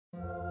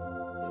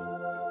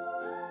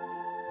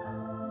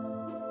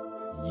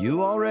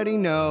you already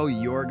know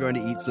you're going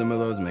to eat some of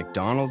those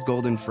McDonald's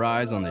golden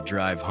fries on the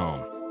drive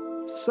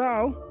home.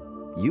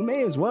 So, you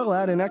may as well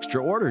add an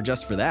extra order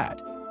just for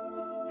that.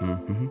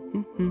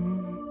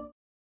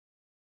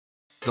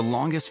 The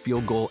longest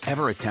field goal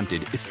ever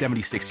attempted is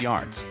 76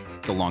 yards.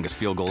 The longest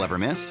field goal ever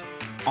missed?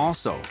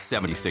 Also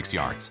 76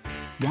 yards.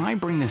 Why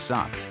bring this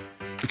up?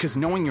 Because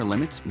knowing your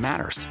limits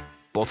matters,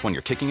 both when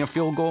you're kicking a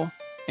field goal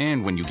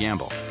and when you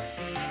gamble.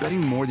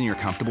 Betting more than you're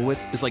comfortable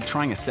with is like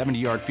trying a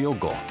 70-yard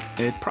field goal.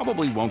 It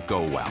probably won't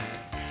go well.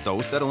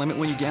 So set a limit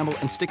when you gamble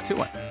and stick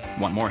to it.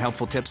 Want more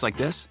helpful tips like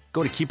this?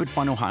 Go to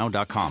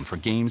keepitfunohio.com for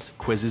games,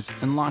 quizzes,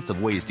 and lots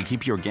of ways to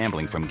keep your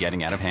gambling from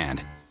getting out of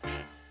hand.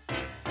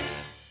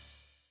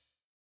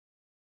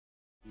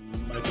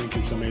 I think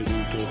it's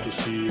amazing to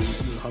see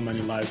how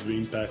many lives we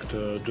impact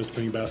just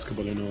playing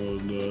basketball. You know,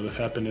 the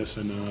happiness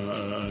and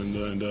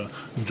the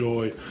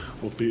joy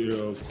of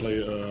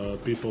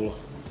people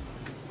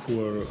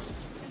who are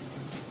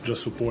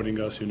just supporting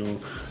us. You know,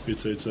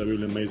 it's a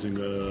really amazing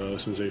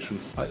sensation.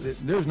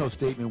 There's no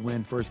statement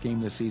win first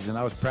game this season.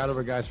 I was proud of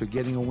our guys for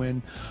getting a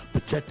win,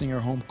 protecting our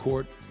home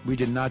court. We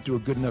did not do a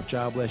good enough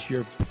job last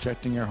year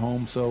protecting our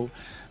home. So.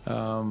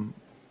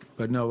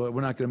 But no,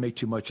 we're not going to make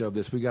too much of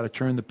this. We got to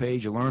turn the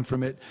page, learn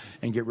from it,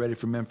 and get ready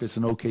for Memphis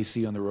and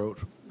OKC on the road.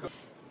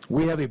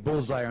 We have a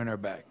bullseye on our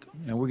back,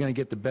 and we're going to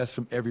get the best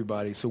from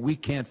everybody. So we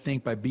can't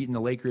think by beating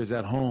the Lakers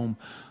at home,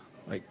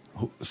 like,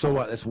 so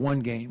what? That's one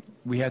game.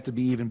 We have to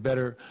be even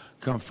better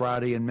come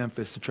Friday in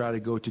Memphis to try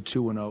to go to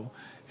 2-0,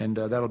 and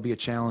that'll be a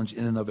challenge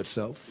in and of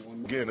itself.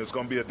 Again, it's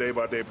going to be a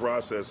day-by-day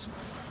process,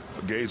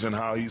 gauging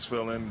how he's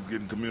feeling,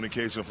 getting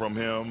communication from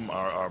him,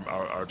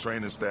 our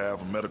training staff,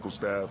 our medical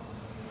staff.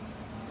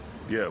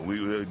 Yeah,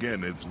 we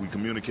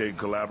communicate and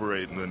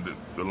collaborate and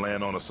to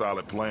land on a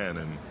solid plan.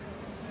 And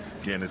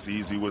again, it's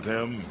easy with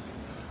him.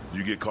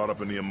 You get caught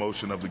up in the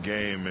emotion of the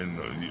game, and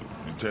you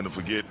tend to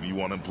forget and you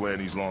want him playing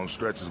these long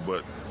stretches.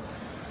 But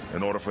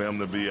in order for him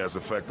to be as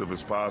effective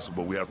as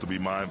possible, we have to be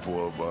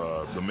mindful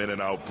of the minute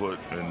output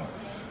and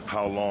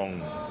how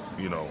long,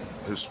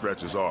 his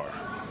stretches are.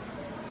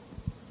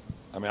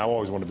 I mean, I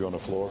always want to be on the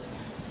floor,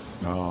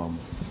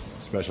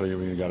 especially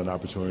when you got an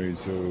opportunity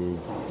to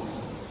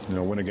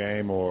win a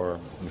game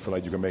or you feel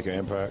like you can make an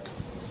impact.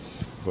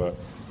 But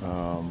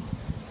I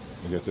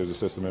guess there's a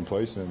system in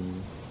place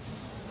and,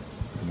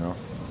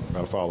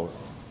 got to follow it.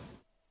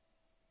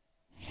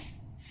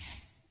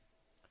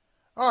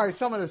 All right,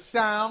 some of the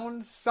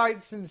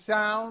sights and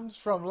sounds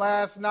from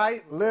last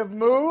night. Liv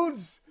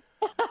Moods,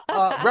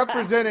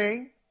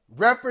 representing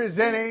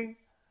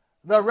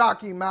the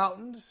Rocky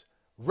Mountains,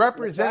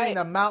 representing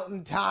the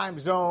Mountain Time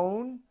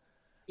Zone,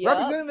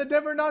 representing the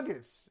Denver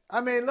Nuggets. I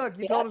mean, look,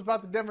 you told us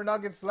about the Denver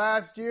Nuggets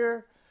last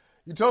year.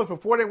 You told us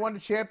before they won the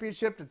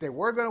championship that they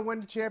were going to win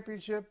the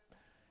championship.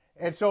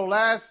 And so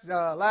last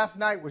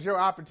night was your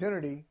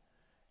opportunity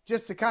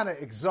just to kind of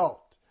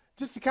exult,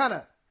 just to kind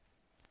of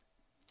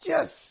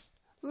just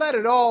let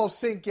it all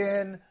sink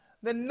in.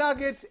 The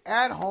Nuggets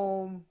at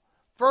home,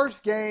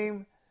 first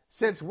game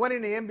since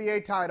winning the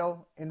NBA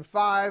title in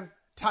 5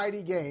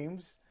 tidy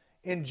games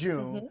in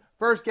June. Mm-hmm.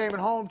 First game at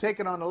home,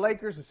 taking on the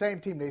Lakers, the same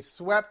team they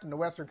swept in the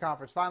Western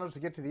Conference Finals to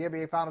get to the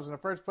NBA Finals in the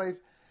first place.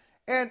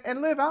 And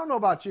Liv, I don't know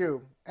about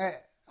you.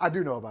 I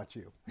do know about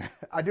you.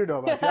 I do know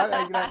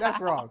about you. That's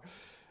wrong.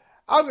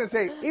 I was going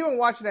to say, even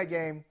watching that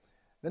game,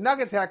 the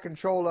Nuggets had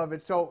control of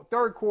it. So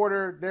third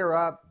quarter, they're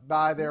up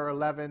by their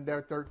 11,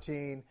 they're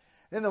 13.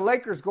 Then the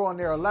Lakers go on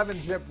their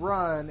 11-zip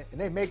run,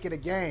 and they make it a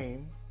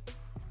game.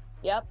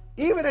 Yep.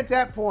 Even at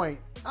that point,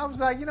 I was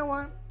like, you know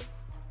what?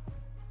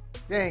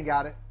 They ain't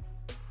got it.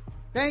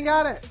 They ain't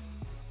got it.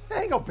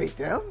 They ain't going to beat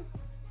them.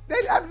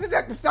 They're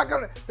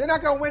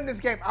not going to win this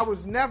game. I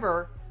was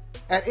never,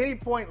 at any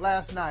point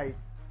last night,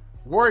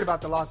 worried about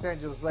the Los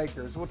Angeles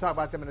Lakers. We'll talk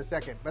about them in a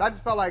second. But I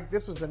just felt like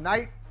this was the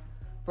night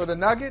for the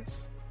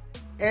Nuggets.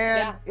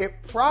 And it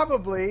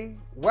probably,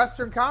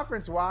 Western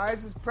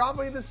Conference-wise, is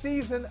probably the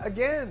season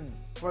again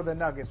for the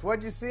Nuggets.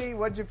 What'd you see?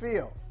 What'd you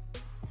feel?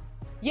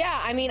 Yeah,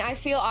 I mean, I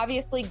feel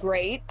obviously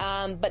great,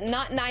 but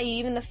not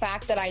naive in the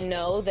fact that I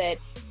know that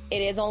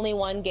it is only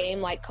one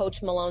game. Like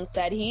Coach Malone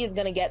said, he is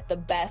going to get the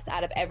best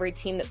out of every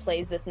team that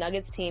plays this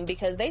Nuggets team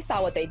because they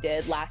saw what they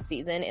did last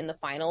season in the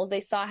finals. They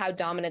saw how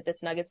dominant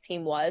this Nuggets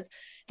team was.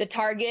 The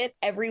target,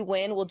 every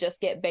win will just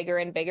get bigger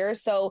and bigger.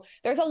 So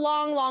there's a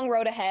long, long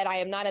road ahead. I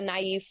am not a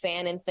naive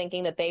fan in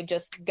thinking that they've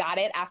just got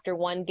it after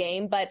one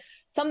game, but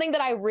something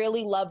that I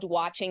really loved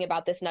watching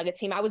about this Nuggets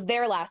team, I was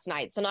there last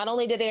night. So not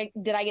only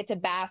did I get to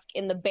bask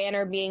in the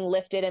banner being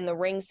lifted and the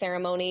ring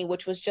ceremony,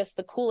 which was just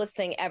the coolest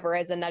thing ever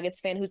as a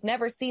Nuggets fan who's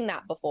never seen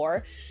that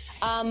before.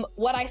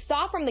 What I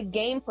saw from the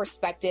game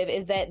perspective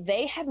is that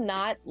they have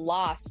not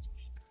lost.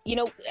 You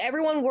know,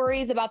 everyone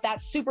worries about that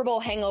Super Bowl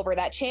hangover,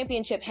 that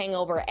championship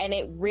hangover, and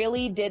it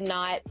really did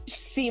not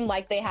seem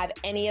like they have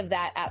any of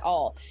that at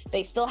all.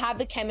 They still have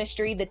the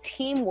chemistry, the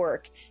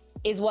teamwork.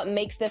 is what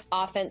makes this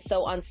offense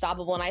so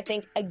unstoppable. And I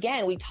think,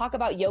 again, we talk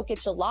about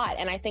Jokic a lot.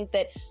 And I think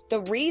that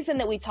the reason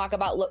that we talk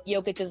about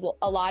Jokic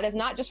a lot is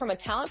not just from a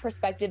talent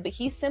perspective, but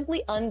he's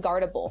simply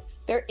unguardable.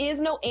 There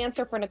is no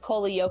answer for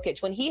Nikola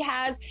Jokic. When he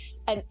has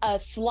a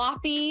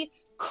sloppy,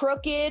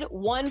 crooked,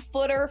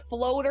 one-footer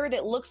floater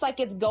that looks like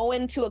it's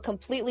going to a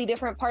completely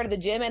different part of the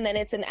gym and then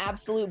it's an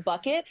absolute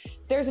bucket,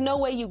 there's no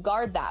way you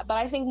guard that. But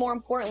I think more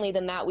importantly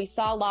than that, we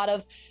saw a lot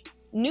of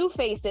new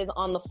faces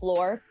on the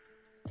floor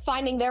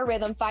finding their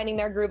rhythm, finding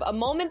their groove, a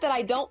moment that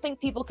I don't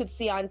think people could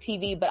see on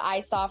TV, but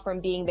I saw from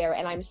being there,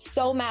 and I'm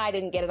so mad I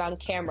didn't get it on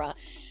camera.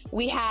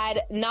 We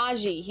had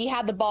Najee. He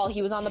had the ball.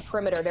 He was on the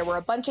perimeter. There were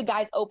a bunch of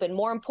guys open.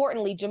 More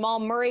importantly, Jamal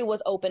Murray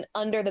was open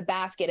under the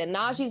basket, and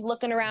Najee's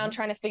looking around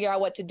trying to figure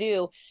out what to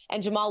do,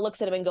 and Jamal looks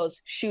at him and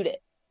goes, shoot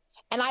it.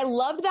 And I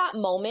loved that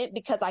moment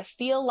because I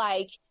feel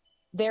like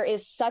there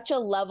is such a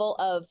level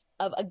of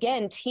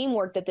again,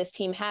 teamwork that this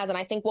team has. And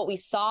I think what we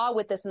saw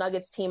with this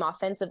Nuggets team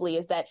offensively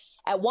is that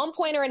at one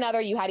point or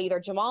another, you had either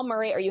Jamal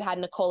Murray or you had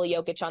Nikola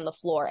Jokic on the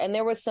floor. And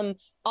there was some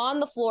on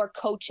the floor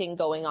coaching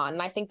going on.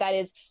 And I think that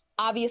is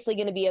obviously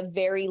going to be a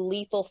very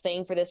lethal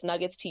thing for this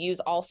Nuggets to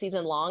use all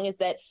season long, is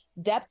that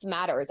depth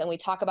matters. And we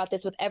talk about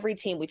this with every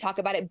team. We talk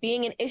about it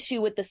being an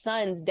issue with the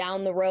Suns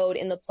down the road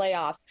in the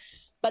playoffs.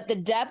 But the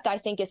depth, I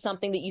think, is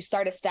something that you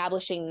start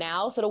establishing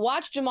now. So to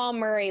watch Jamal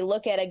Murray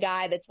look at a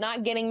guy that's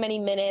not getting many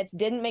minutes,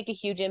 didn't make a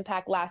huge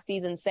impact last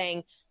season,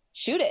 saying,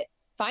 shoot it,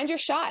 find your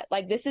shot.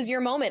 Like, this is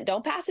your moment.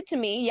 Don't pass it to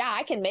me. Yeah,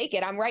 I can make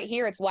it. I'm right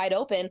here. It's wide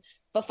open.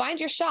 But find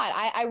your shot.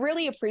 I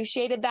really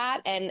appreciated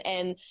that.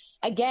 And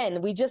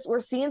again, we're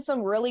seeing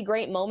some really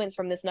great moments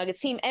from this Nuggets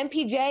team.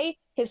 MPJ,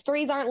 his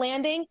threes aren't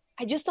landing.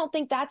 I just don't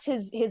think that's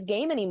his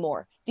game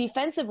anymore.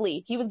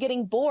 Defensively, he was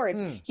getting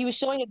boards. He was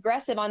showing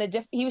aggression on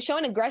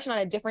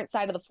a different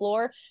side of the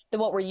floor than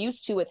what we're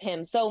used to with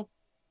him. So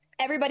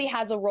everybody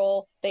has a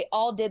role. They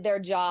all did their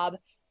job.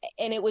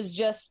 And it was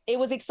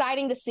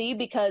exciting to see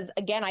because,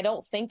 again, I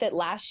don't think that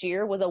last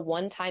year was a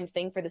one-time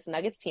thing for this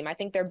Nuggets team. I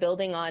think they're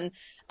building on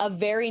a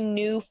very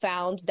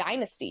newfound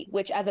dynasty,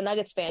 which as a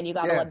Nuggets fan, you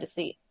got to love to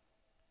see.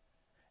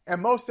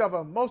 And most of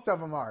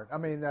them aren't. I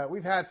mean,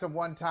 we've had some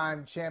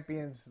one-time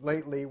champions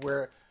lately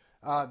where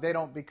they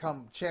don't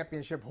become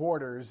championship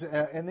hoarders.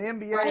 In the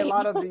NBA, right. A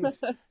lot of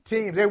these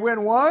teams, they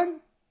win one.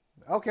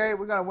 Okay,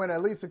 we're going to win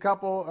at least a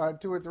couple,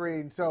 2 or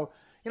 3. And so,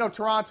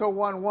 Toronto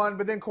won one,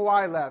 but then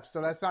Kawhi left.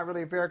 So that's not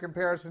really a fair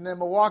comparison. Then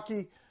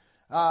Milwaukee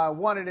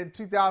won it in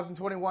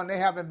 2021. They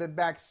haven't been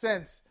back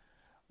since.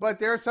 But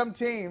there are some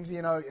teams,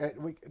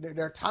 there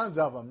are tons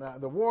of them.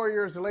 The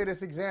Warriors, the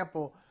latest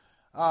example,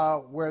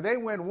 where they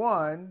win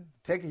one,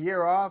 take a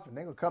year off, and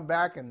they're going to come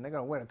back and they're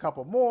going to win a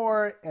couple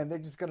more, and they're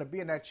just going to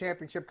be in that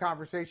championship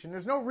conversation.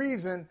 There's no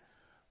reason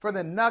for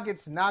the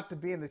Nuggets not to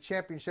be in the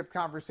championship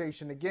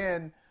conversation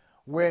again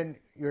when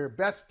your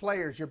best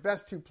players, your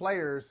best 2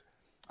 players,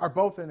 are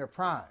both in their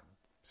prime.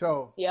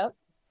 So, these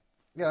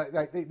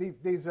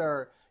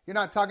are, you're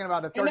not talking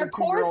about a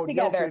 32-year-old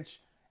Jokic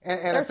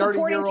and a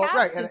 30-year-old,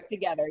 right? And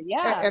together,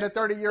 and a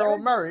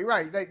 30-year-old Murray,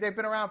 right? They've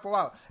been around for a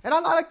while. And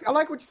I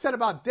like what you said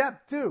about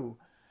depth too.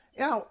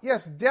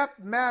 Yes, depth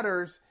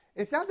matters.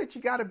 It's not that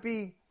you got to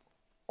be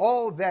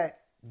all that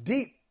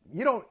deep.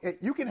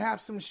 You can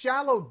have some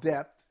shallow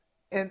depth,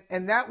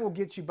 and that will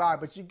get you by.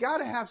 But you got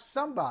to have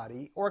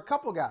somebody or a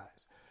couple guys.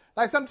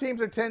 Like some teams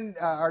are 10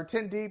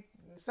 deep.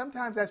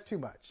 Sometimes that's too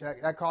much.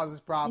 That causes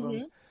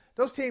problems.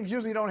 Those teams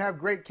usually don't have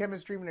great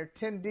chemistry when they're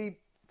 10 deep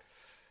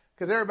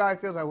because everybody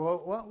feels like,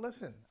 well,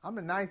 listen, I'm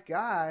the 9th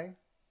guy.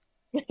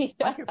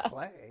 I can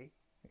play.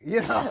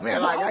 You know what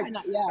I mean?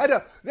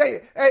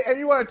 And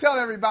you want to tell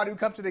everybody who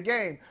comes to the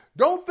game,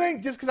 don't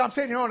think just because I'm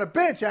sitting here on the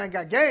bench, I ain't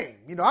got game.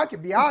 I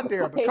could be out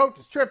there, but coach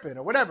is tripping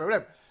or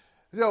whatever.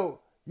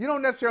 So you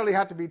don't necessarily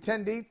have to be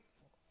 10 deep.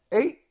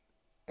 8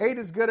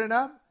 is good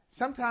enough.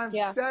 Sometimes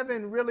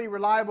 7 really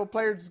reliable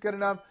players is good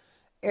enough.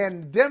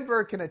 And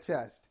Denver can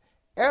attest.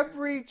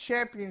 Every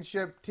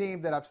championship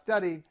team that I've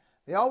studied,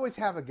 they always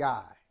have a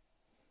guy.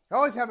 They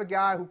always have a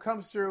guy who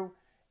comes through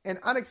and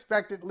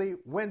unexpectedly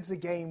wins the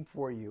game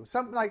for you.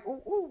 Something like,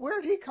 ooh,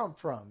 where did he come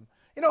from?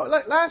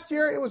 Last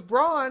year it was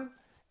Braun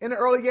in the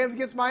early games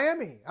against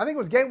Miami. I think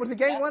was it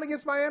game 1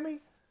 against Miami?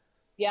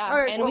 Yeah,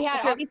 right, and we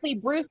had obviously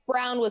Bruce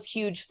Brown was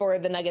huge for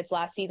the Nuggets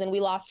last season. We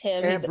lost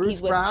him. And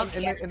Bruce Brown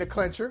in the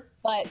clincher.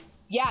 But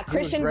yeah,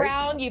 Christian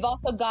Brown. You've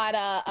also got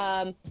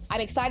I'm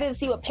excited to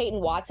see what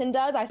Peyton Watson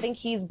does. I think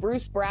he's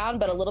Bruce Brown,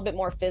 but a little bit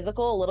more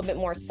physical, a little bit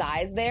more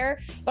size there.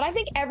 But I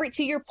think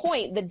to your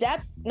point, the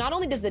depth, not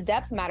only does the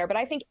depth matter, but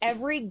I think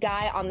every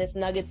guy on this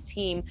Nuggets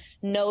team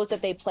knows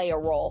that they play a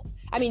role.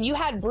 I mean, you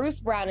had Bruce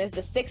Brown as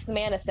the 6th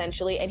man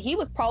essentially, and he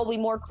was probably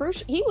more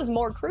crucial. He was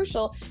more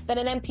crucial than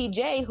an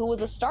MPJ who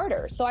was a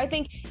starter. So I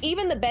think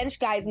even the bench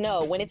guys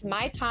know when it's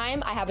my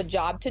time, I have a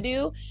job to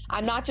do.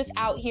 I'm not just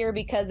out here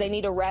because they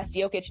need to rest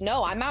Jokic.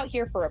 No, I'm out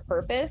here for a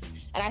purpose,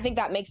 and I think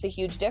that makes a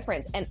huge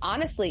difference. And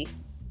honestly,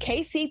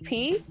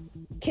 KCP,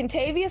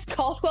 Kentavious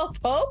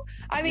Caldwell-Pope,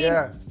 I mean,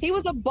 he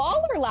was a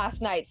baller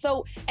last night.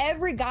 So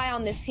every guy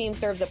on this team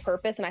serves a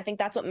purpose, and I think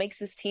that's what makes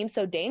this team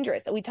so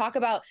dangerous. We talk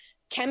about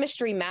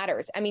chemistry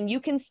matters. I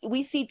mean,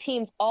 we see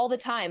teams all the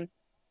time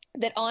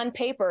that on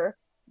paper,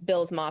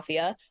 Bills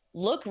Mafia,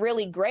 look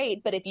really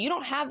great, but if you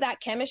don't have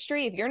that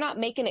chemistry, if you're not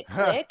making it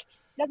click,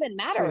 it doesn't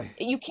matter.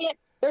 You can't.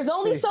 There's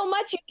only so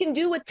much you can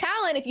do with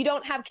talent if you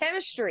don't have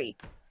chemistry.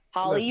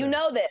 Holly, Listen, you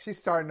know this. She's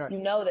starting.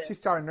 You know this. She's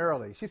starting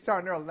early.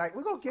 Like,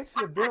 we're gonna get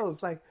to the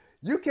Bills. Like,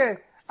 you can.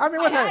 I mean,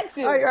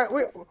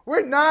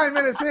 we're 9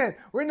 minutes in.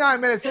 We're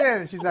 9 minutes in,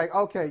 and she's like,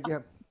 okay, yeah,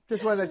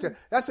 just want to let you.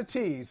 That's a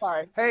tease.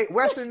 Sorry. Hey,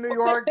 Western New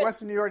York,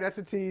 that's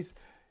a tease.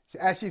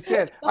 As she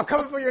said, I'm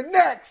coming for your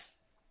necks.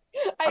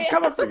 I'm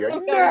coming for your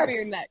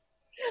necks.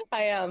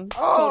 I am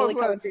totally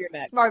coming for your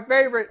necks. My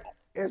favorite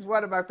is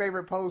one of my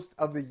favorite posts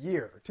of the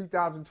year,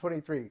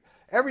 2023.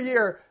 Every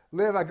year,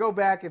 Liv, I go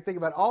back and think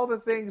about all the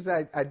things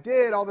I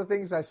did, all the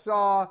things I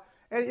saw.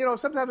 And,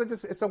 sometimes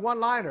it's a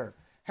one-liner.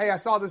 Hey, I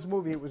saw this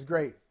movie. It was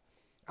great.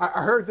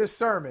 I heard this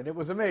sermon. It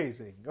was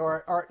amazing.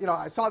 Or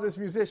I saw this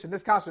musician,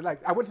 this concert.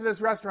 Like, I went to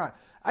this restaurant.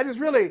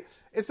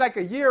 It's like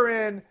a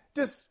year in,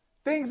 just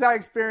things I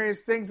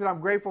experienced, things that I'm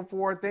grateful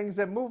for, things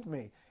that moved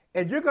me.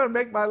 And you're going to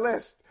make my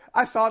list.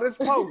 I saw this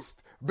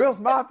post.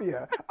 Bills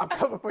Mafia, I'm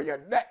coming for your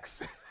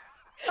necks.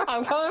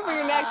 I'm coming for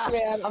your necks,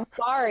 man. I'm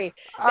sorry.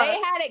 They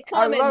had it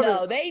coming,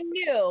 though. They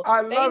knew.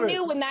 They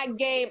knew when that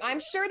game. I'm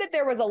sure that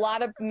there was a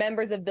lot of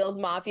members of Bills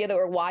Mafia that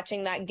were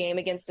watching that game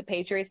against the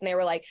Patriots, and they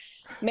were like,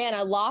 man,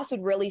 a loss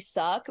would really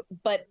suck,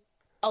 but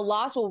a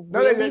loss will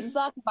really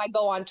suck if I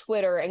go on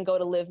Twitter and go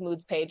to Liv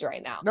Moods page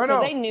right now.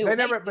 No. They knew. They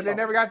never got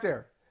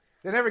there.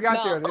 They never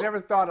got there. They never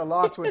thought a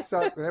loss would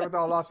suck. They never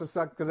thought a loss would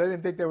suck because they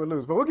didn't think they would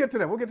lose. But we'll get to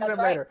them. We'll get to them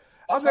later.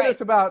 I'll say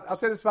this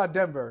about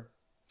Denver.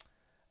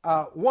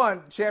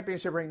 One,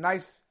 championship ring,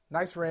 nice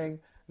ring.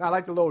 Now I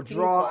like the little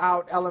draw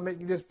out element.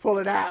 You just pull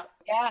it out,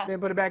 then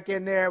put it back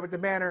in there with the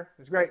banner.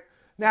 It's great.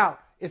 Now,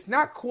 it's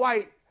not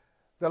quite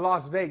the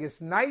Las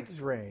Vegas Knights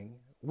ring,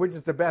 which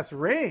is the best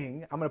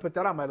ring. I'm going to put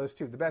that on my list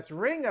too. The best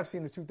ring I've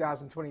seen in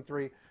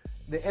 2023,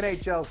 the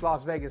NHL's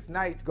Las Vegas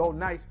Knights, Golden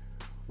Knights,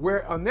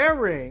 where on their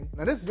ring,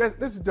 now this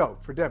is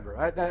dope for Denver.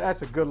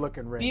 That's a good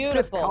looking ring.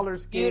 Beautiful. Good color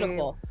scheme.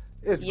 Beautiful.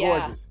 It's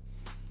gorgeous.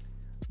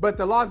 But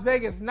the Las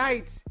Vegas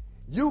Knights,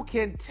 you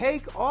can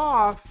take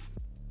off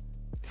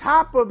the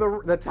top of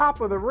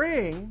the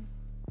ring,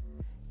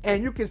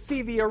 and you can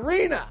see the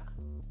arena.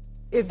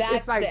 It's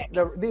like sick.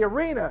 The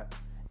arena,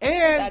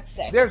 and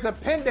there's a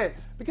pendant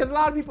because a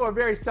lot of people are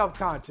very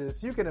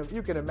self-conscious. You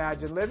can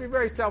imagine living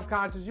very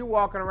self-conscious. You're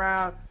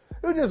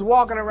just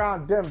walking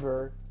around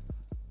Denver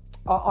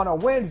on a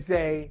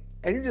Wednesday,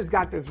 and you just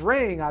got this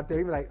ring out there.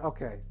 You're like,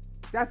 okay,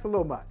 that's a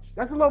little much.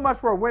 That's a little much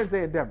for a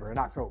Wednesday in Denver in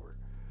October.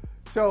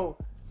 So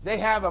they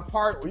have a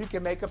part where you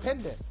can make a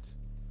pendant.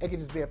 It can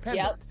just be a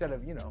pendant instead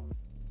of,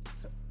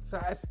 So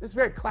it's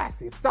very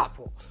classy. It's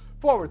thoughtful,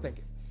 forward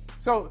thinking.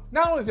 So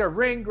not only is their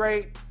ring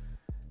great,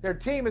 their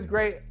team is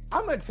great.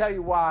 I'm going to tell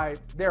you why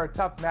they're a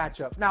tough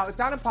matchup. Now, it's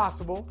not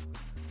impossible.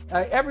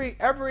 Every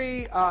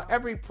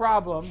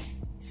problem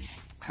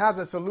has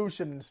a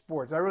solution in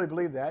sports. I really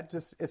believe that.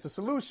 It's a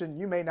solution.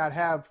 You may not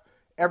have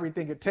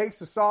everything it takes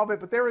to solve it,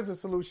 but there is a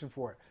solution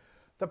for it.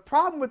 The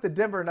problem with the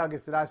Denver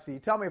Nuggets that I see,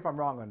 tell me if I'm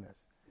wrong on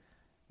this.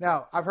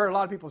 Now, I've heard a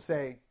lot of people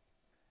say,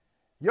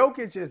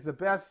 Jokic is the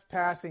best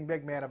passing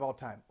big man of all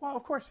time. Well,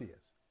 of course he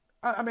is.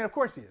 I mean, of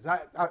course he is.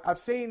 I've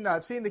seen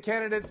the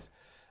candidates.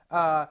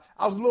 I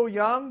was a little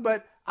young,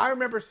 but I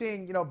remember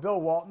seeing,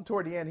 Bill Walton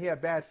toward the end. He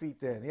had bad feet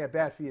then. He had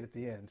bad feet at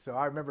the end. So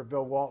I remember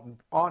Bill Walton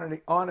on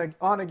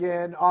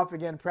again, off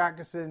again,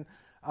 practicing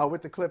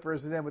with the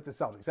Clippers and then with the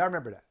Celtics. I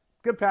remember that.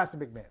 Good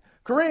passing big man.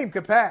 Kareem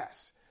could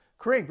pass.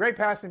 Kareem, great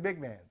passing big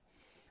man.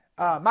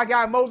 My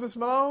guy Moses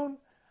Malone,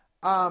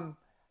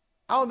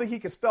 I don't think he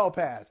could spell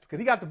pass because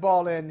he got the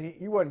ball in.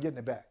 He wasn't getting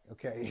it back.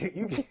 Okay,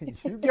 you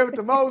give it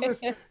to Moses,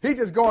 he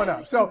just going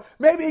up. So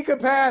maybe he could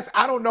pass.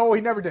 I don't know.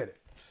 He never did it.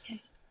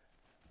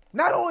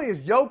 Not only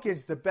is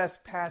Jokic the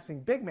best passing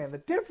big man, the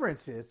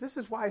difference is, this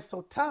is why it's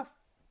so tough.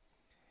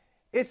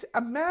 It's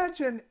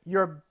imagine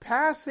your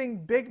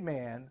passing big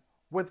man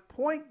with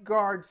point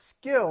guard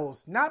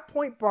skills, not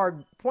point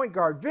guard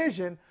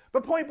vision,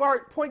 but point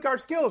guard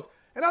skills.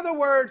 In other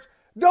words,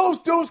 those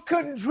dudes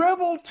couldn't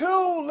dribble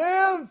too,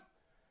 Liv.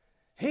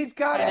 He's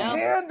got a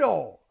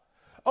handle.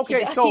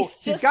 Okay, so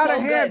he's got a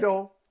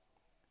handle.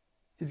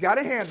 He's got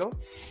a handle.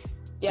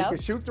 Yep. He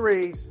can shoot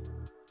threes.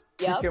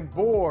 Yep. He can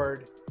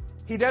board.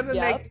 He doesn't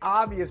make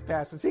obvious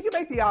passes. He can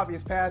make the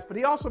obvious pass, but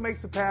he also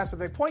makes the pass that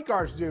the point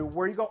guards do,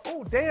 where you go,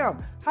 oh, damn,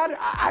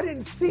 I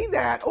didn't see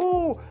that.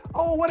 Oh,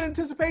 what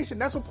anticipation.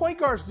 That's what point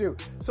guards do.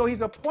 So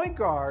he's a point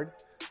guard.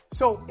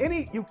 So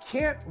you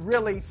can't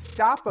really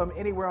stop him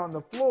anywhere on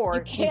the floor.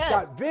 You can't.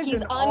 He's got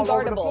vision all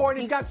over the floor, and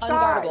he's got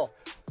size.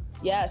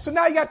 Yes. So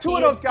now you got two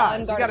of those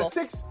guys. You got a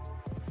 6'3",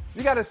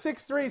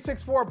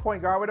 6'4"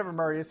 point guard, whatever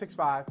Murray is,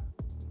 6'5",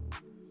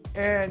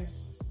 and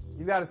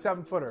you got a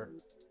 7-footer,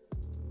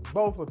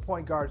 both with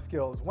point guard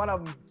skills. One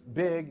of them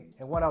big,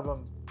 and one of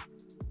them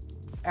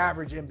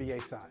average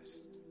NBA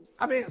size.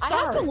 I mean, I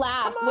have to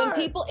laugh when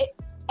people.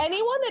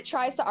 anyone that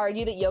tries to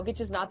argue that Jokic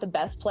is not the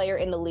best player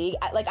in the league,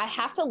 I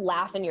have to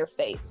laugh in your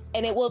face,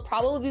 and it will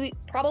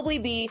probably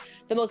be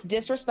the most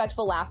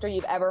disrespectful laughter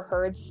you've ever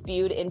heard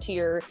spewed into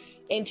your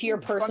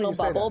personal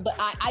bubble. But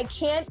I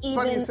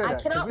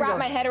cannot wrap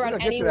my head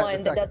around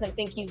anyone that doesn't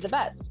think he's the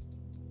best.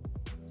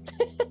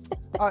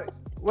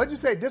 What'd you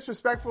say?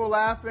 Disrespectful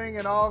laughing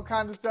and all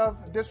kinds of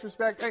stuff.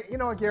 Disrespect. Hey, you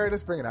know what, Gary?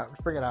 Let's bring it out.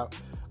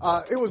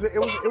 It was a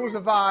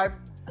vibe.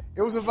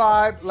 It was a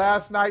vibe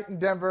last night in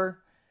Denver.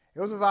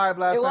 It was a vibe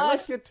last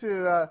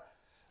night.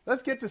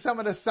 Let's get to some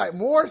of the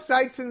more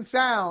sights and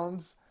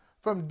sounds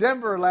from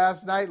Denver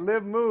last night.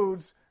 Liv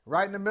Moods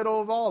right in the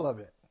middle of all of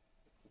it.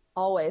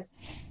 Always.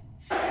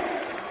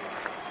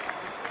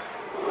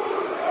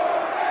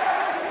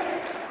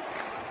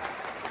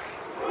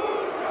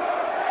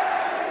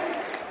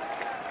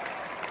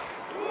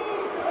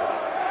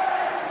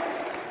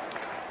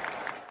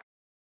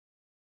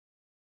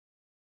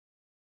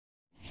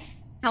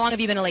 How long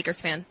have you been a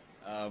Lakers fan?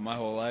 My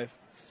whole life.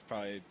 It's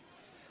probably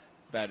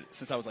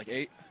since I was like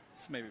 8.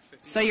 So maybe 15.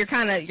 So you're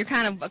kind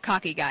of a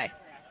cocky guy.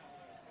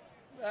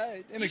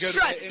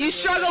 You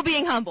struggle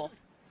being humble.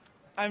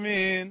 I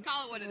mean,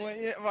 call it what it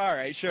is. Yeah, all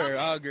right, sure, okay.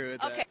 I'll agree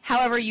with that.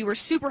 However, you were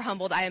super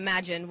humbled, I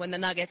imagine, when the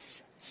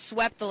Nuggets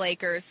swept the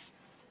Lakers.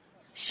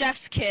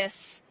 Chef's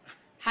kiss.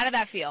 How did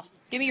that feel?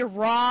 Give me your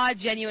raw,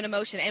 genuine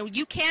emotion, and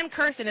you can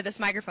curse into this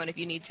microphone if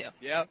you need to.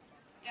 Yeah.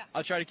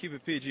 I'll try to keep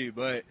it PG,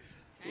 but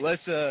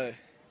let's after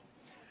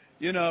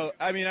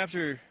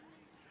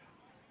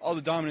all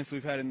the dominance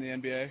we've had in the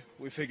NBA,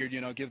 we figured,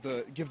 give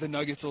the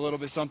Nuggets a little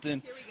bit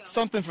something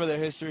for their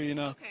history,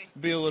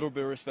 be a little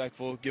bit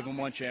respectful, give them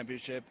one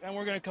championship. And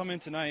we're going to come in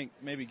tonight,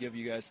 maybe give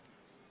you guys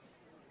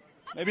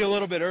maybe a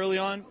little bit early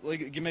on,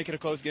 make it a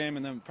close game,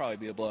 and then probably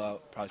be a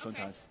blowout, probably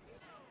sometimes.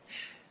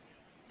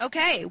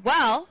 Okay,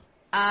 well,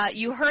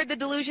 you heard the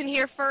delusion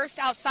here first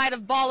outside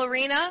of Ball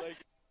Arena.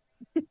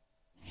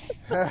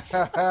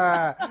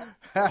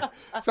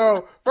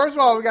 So, first of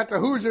all, we got the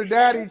 "Who's Your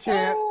Daddy"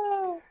 chant.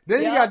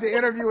 Then you got the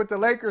interview with the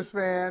Lakers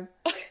fan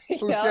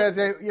who says,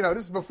 hey, this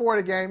is before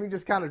the game. He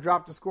just kind of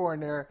dropped the score in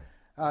there,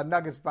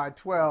 Nuggets by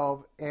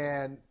 12.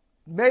 And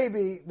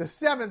maybe the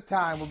 7th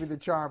time will be the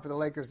charm for the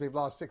Lakers. They've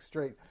lost 6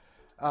 straight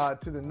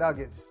to the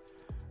Nuggets.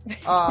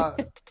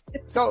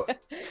 So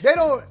they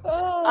don't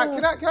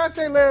can I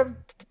say, Liv?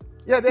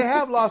 Yeah, they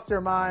have lost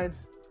their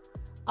minds.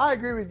 I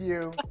agree with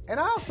you. And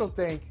I also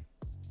think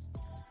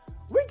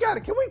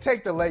can we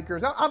take the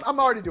Lakers? I'm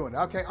already doing it.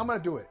 Okay, I'm going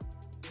to do it.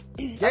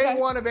 Game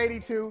 1 of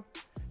 82.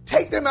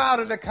 Take them out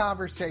of the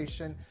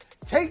conversation.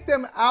 Take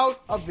them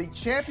out of the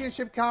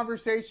championship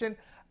conversation.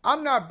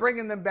 I'm not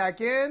bringing them back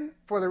in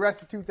for the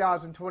rest of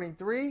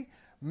 2023.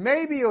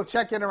 Maybe you'll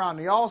check in around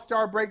the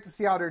All-Star break to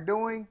see how they're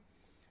doing.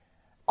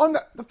 On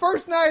the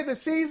first night of the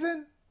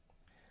season,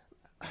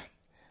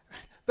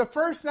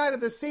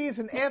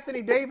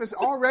 Anthony Davis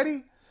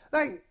already,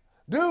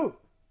 dude,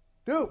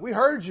 we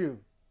heard you.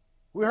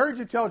 We heard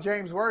you tell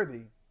James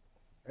Worthy,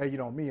 hey,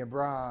 me and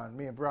Bron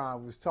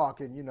was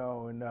talking, we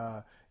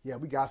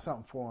got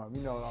something for him,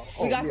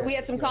 we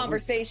had some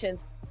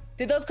conversations.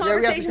 Did those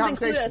conversations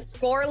include a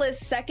scoreless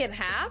second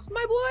half,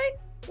 my boy?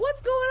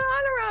 What's going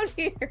on around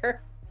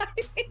here?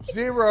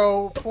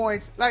 0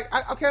 points.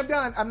 I'm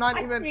done. I'm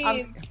not even.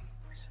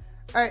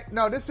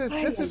 This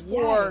is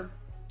for.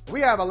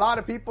 We have a lot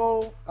of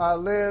people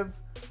Liv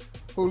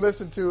who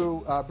listen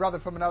to Brother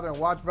from Another and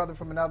watch Brother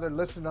from Another.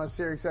 Listen on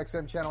Sirius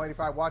XM Channel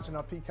 85, watching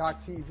on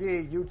Peacock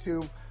TV,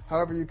 YouTube,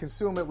 however you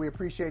consume it. We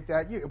appreciate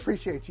that. You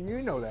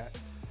know that.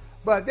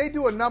 But they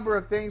do a number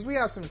of things. We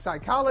have some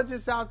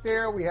psychologists out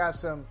there. We have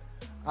some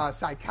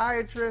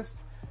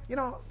psychiatrists.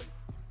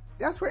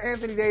 That's where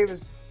Anthony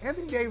Davis, I'm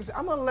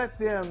going to let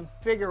them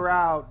figure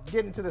out,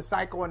 get into the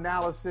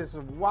psychoanalysis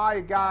of why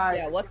a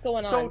guy what's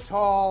going so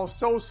tall,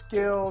 so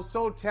skilled,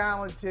 so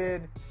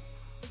talented,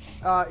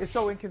 is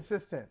so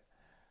inconsistent.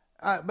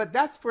 But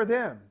that's for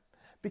them,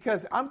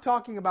 because I'm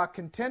talking about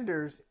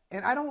contenders,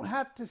 and I don't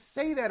have to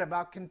say that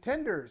about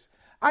contenders.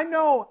 I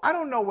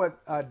don't know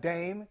what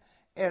Dame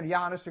and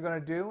Giannis are going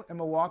to do in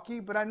Milwaukee,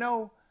 but I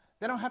know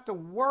they don't have to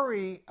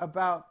worry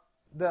about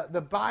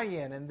the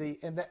buy-in and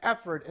the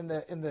effort and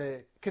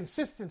the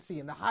consistency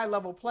and the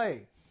high-level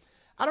play.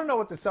 I don't know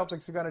what the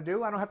Celtics are going to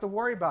do. I don't have to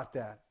worry about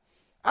that.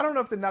 I don't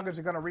know if the Nuggets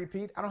are going to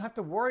repeat. I don't have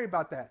to worry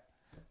about that.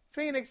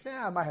 Phoenix,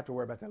 I might have to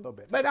worry about that a little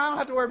bit, but I don't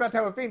have to worry about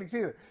that with Phoenix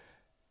either.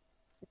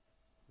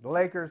 The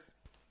Lakers.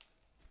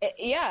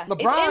 LeBron, it's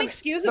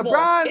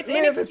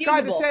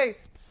inexcusable.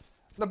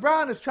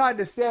 LeBron has tried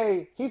to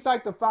say, he's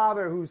like the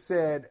father who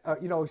said,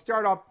 he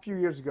started off a few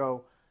years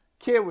ago,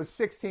 kid was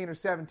 16 or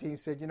 17,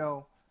 said,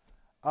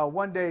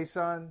 one day,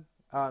 son,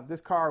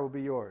 this car will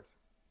be yours.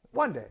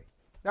 One day.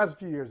 That was a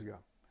few years ago.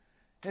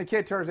 And the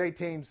kid turns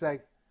 18, he's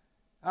like,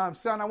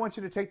 son, I want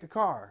you to take the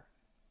car.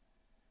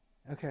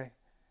 Okay.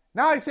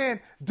 Now he's saying,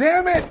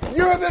 damn it,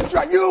 you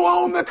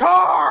own the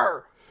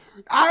car.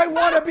 I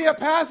want to be a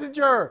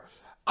passenger.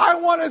 I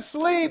want to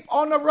sleep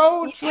on the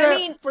road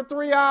trip for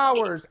 3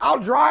 hours. I'll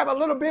drive a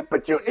little bit,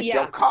 but it's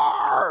your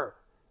car.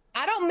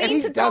 I don't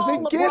mean to call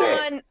doesn't get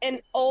LeBron an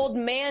old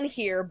man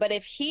here, but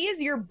if he is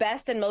your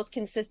best and most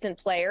consistent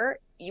player,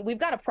 we've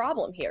got a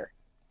problem here.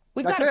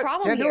 We've got a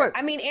problem here.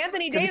 I mean,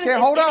 Anthony Davis is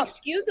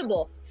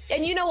inexcusable.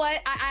 And you know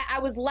what? I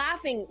was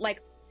laughing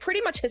like pretty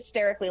much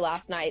hysterically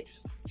last night,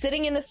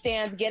 sitting in the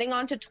stands, getting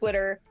onto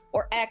Twitter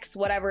or X,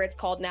 whatever it's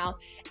called now,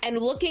 and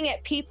looking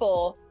at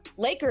people,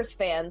 Lakers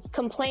fans,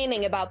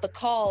 complaining about the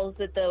calls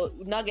that the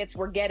Nuggets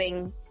were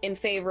getting in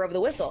favor of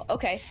the whistle.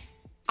 Okay.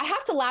 I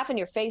have to laugh in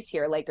your face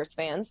here, Lakers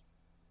fans.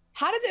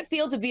 How does it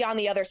feel to be on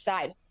the other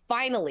side?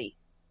 Finally.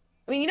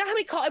 I mean, you know how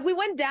many calls, if we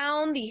went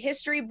down the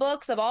history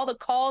books of all the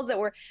calls that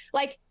were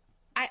like,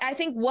 I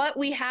think what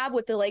we have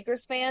with the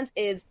Lakers fans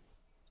is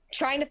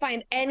trying to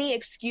find any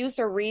excuse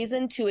or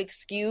reason to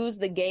excuse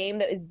the game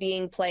that is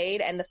being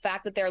played and the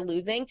fact that they're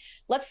losing.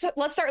 Let's start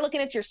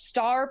looking at your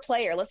star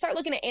player. Let's start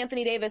looking at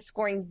Anthony Davis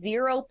scoring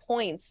 0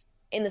 points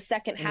in the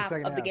second half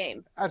of the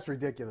game. That's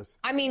ridiculous.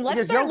 I mean,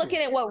 let's start looking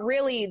at what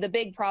really the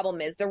big problem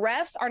is. The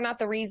refs are not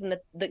the reason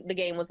that the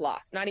game was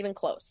lost, not even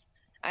close.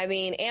 I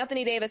mean,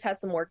 Anthony Davis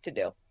has some work to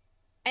do.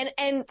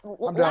 And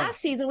last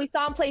season, we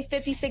saw him play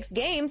 56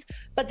 games,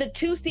 but the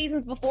 2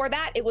 seasons before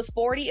that, it was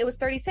 40, it was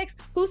 36.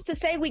 Who's to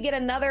say we get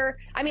another?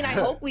 I mean, I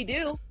hope we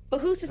do, but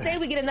who's to say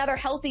we get another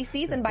healthy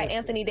season by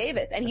Anthony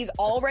Davis? And he's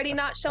already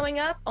not showing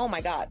up? Oh, my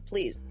God,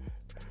 please.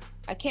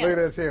 I can't. Look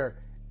at this here.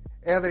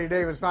 Anthony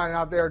Davis finding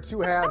out there are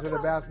 2 halves in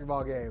a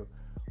basketball game.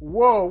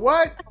 Whoa,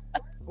 what?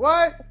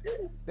 What?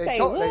 They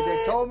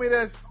told me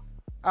this.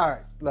 All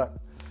right, look.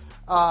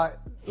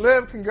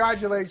 Liv,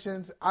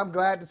 congratulations. I'm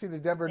glad to see the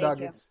Denver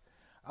Nuggets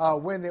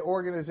win the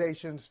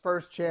organization's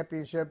first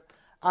championship.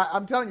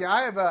 I'm telling you,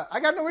 I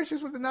got no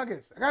issues with the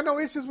Nuggets. I got no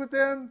issues with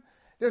them.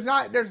 There's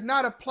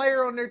not a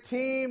player on their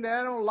team that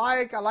I don't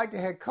like. I like the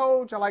head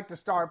coach. I like the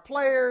star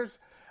players.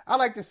 I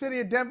like the city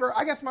of Denver.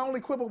 I guess my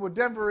only quibble with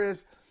Denver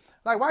is,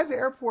 like, why is the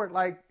airport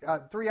like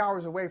 3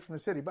 hours away from the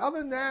city? But other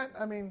than that,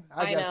 I mean,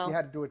 I guess you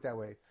had to do it that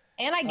way.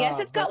 And I guess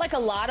it's got like a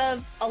lot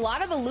of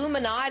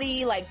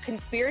Illuminati, like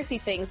conspiracy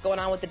things going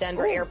on with the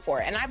Denver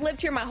airport. And I've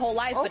lived here my whole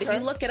life, but if you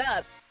look it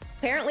up,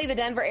 apparently the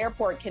Denver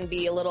airport can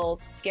be a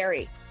little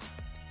scary.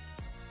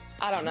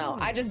 I don't know.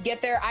 I just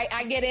get there.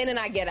 I get in and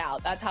I get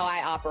out. That's how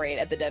I operate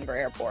at the Denver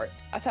airport.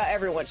 That's how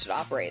everyone should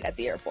operate at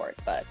the airport.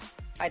 But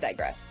I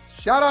digress.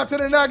 Shout out to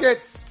the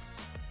Nuggets.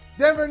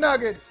 Denver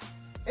Nuggets,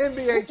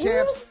 NBA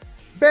champs.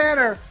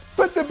 Banner.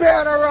 Put the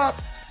banner up.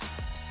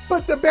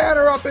 Put the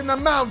banner up in the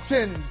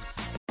mountains.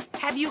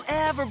 Have you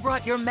ever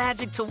brought your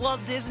magic to Walt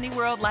Disney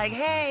World like,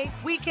 hey,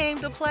 we came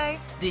to play?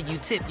 Did you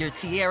tip your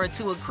tiara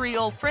to a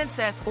Creole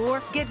princess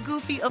or get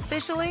goofy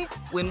officially?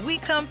 When we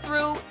come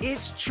through,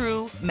 it's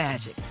true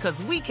magic,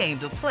 because we came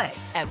to play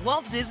at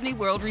Walt Disney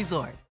World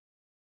Resort.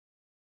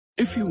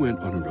 If you went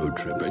on a road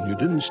trip and you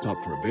didn't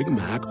stop for a Big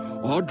Mac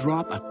or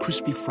drop a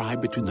crispy fry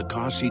between the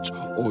car seats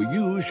or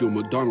use your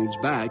McDonald's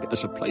bag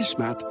as a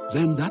placemat,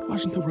 then that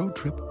wasn't a road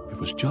trip. It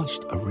was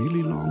just a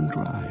really long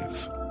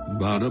drive.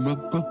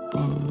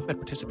 Ba-da-ba-ba-ba. At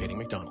participating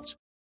McDonald's.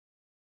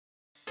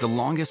 The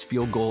longest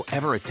field goal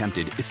ever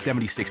attempted is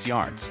 76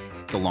 yards.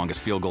 The longest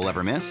field goal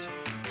ever missed?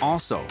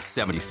 Also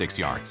 76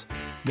 yards.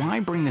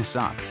 Why bring this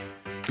up?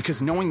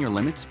 Because knowing your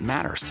limits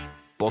matters,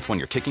 both when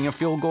you're kicking a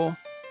field goal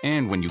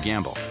and when you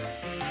gamble.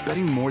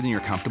 Betting more than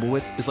you're comfortable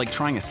with is like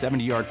trying a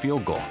 70-yard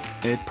field goal.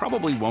 It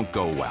probably won't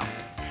go well.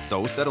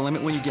 So set a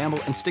limit when you gamble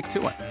and stick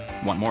to it.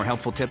 Want more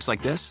helpful tips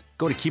like this?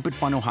 Go to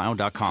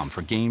keepitfunohio.com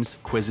for games,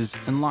 quizzes,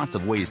 and lots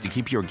of ways to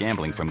keep your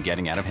gambling from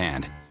getting out of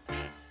hand.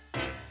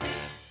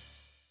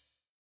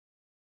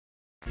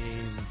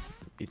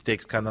 It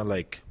takes kind of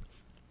like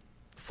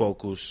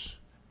focus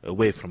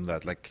away from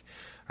that. Like,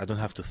 I don't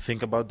have to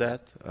think about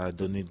that. I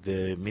don't need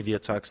the media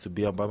talks to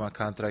be about my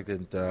contract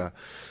and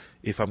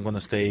if I'm going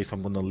to stay, if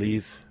I'm going to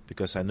leave,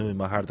 because I knew in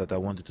my heart that I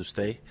wanted to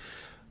stay.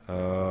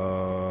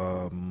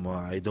 I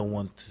don't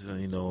want,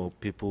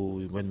 people,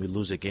 when we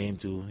lose a game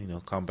to,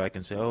 come back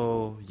and say,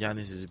 oh,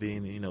 Giannis is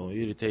being,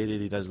 irritated.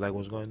 He doesn't like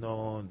what's going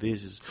on.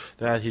 This is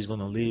that. He's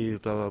going to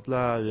leave, blah,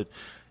 blah, blah.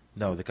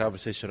 No, the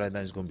conversation right now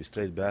is going to be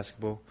straight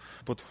basketball.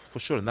 But for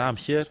sure, now I'm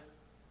here.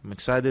 I'm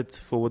excited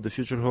for what the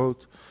future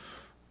holds.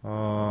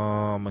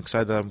 I'm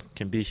excited I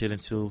can be here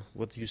until,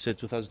 what you said,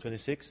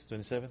 2026,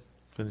 27?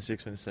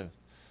 26, 27.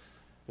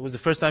 It was the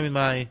first time in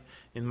my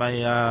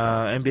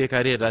NBA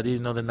career that I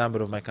didn't know the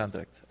number of my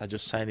contract. I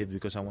just signed it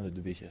because I wanted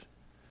to be here.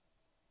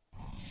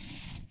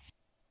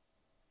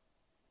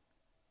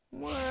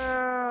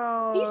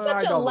 Well, he's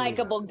such a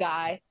likable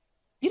guy.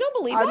 You don't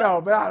believe I him?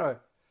 know, but I don't.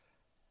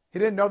 He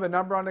didn't know the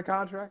number on the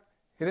contract?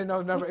 He didn't know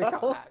the number?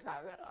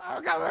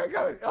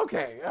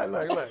 Okay,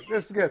 look,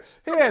 this is good.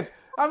 He is.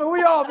 I mean,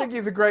 we all think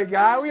he's a great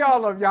guy. We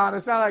all love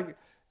Giannis.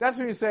 That's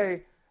when you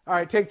say, all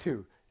right, take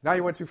 2. Now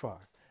you went too far.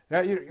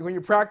 Now, when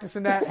you're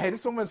practicing that, hey, this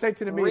is what I'm going to say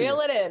to the media. Reel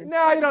it in.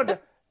 No, you don't.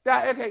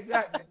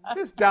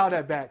 Just dial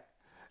that back.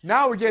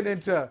 Now we're getting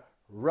into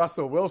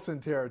Russell Wilson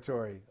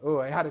territory. Oh,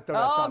 I had to throw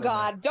that shot in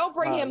God. there. Don't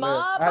bring him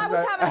up. I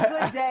was having a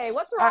good day.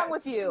 What's wrong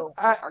with you?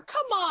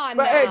 Come on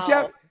but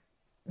now. Hey,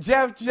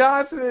 Jeff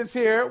Johnson is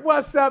here.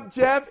 What's up,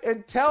 Jeff?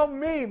 And tell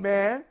me,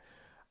 man,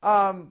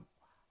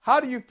 how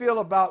do you feel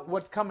about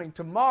what's coming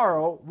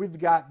tomorrow? We've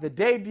got the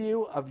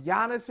debut of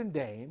Giannis and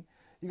Dame.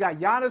 You got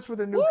Giannis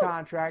with a new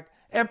contract,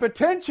 and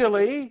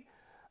potentially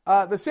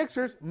the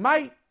Sixers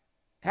might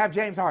have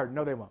James Harden.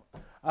 No, they won't.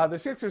 The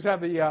Sixers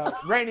have the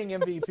reigning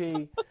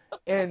MVP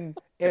in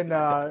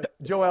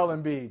Joel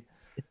Embiid.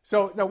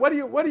 So, now, what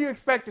do you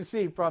expect to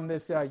see from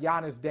this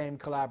Giannis Dame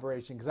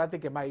collaboration? Because I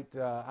think it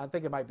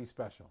might be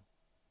special.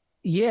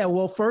 Yeah,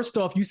 well, first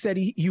off, you said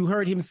you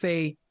heard him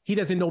say he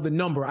doesn't know the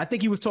number. I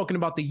think he was talking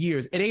about the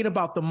years. It ain't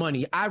about the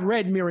money. I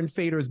read Miran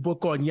Fader's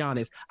book on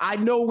Giannis. I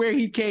know where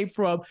he came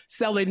from,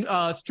 selling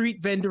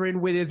street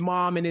vendoring with his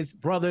mom and his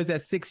brothers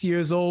at 6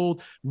 years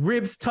old,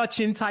 ribs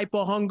touching type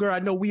of hunger. I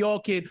know we all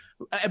can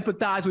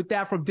empathize with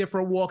that from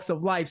different walks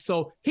of life.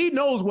 So he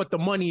knows what the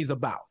money is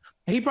about.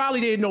 He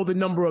probably didn't know the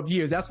number of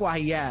years. That's why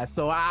he asked.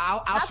 So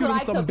I'll shoot him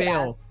some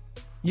bail.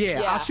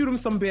 Yeah, I'll shoot him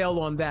some bail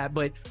on that.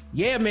 But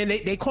yeah, man,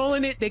 they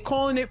calling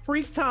it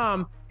freak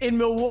time in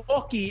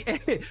Milwaukee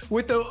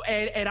with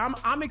and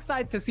I'm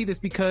excited to see this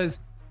because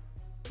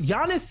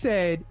Giannis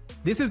said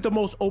this is the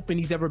most open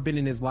he's ever been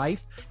in his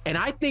life. And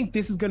I think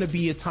this is going to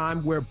be a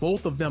time where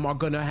both of them are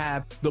going to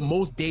have the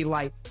most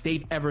daylight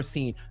they've ever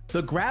seen.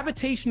 The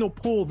gravitational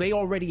pull they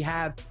already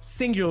have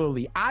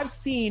singularly. I've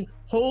seen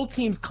whole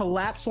teams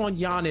collapse on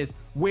Giannis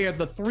where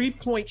the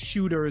three-point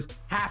shooters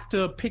have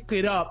to pick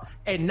it up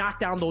and knock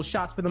down those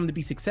shots for them to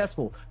be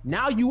successful.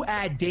 Now you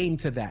add Dame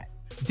to that.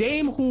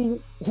 Dame who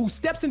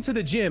steps into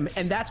the gym,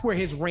 and that's where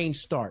his range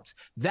starts.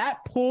 That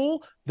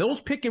pull, those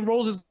pick and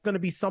rolls is going to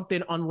be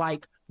something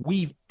unlike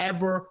we've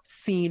ever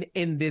seen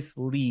in this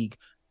league.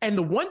 And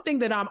the one thing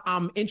that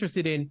I'm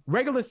interested in,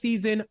 regular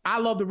season, I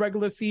love the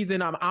regular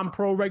season. I'm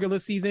pro regular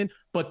season,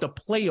 but the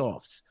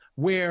playoffs,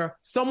 where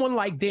someone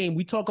like Dame,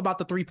 we talk about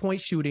the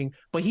three-point shooting,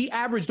 but he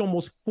averaged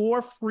almost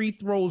 4 free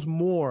throws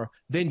more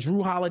than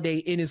Drew Holiday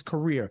in his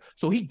career.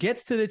 So he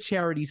gets to the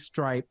charity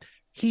stripe.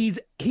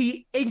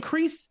 He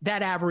increased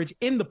that average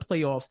in the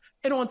playoffs.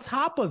 And on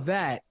top of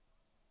that,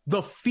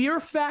 the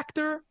fear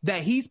factor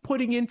that he's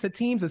putting into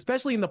teams,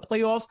 especially in the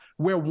playoffs,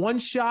 where one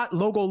shot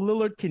Logo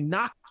Lillard can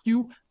knock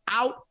you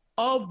out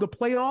of the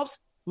playoffs.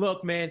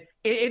 Look, man,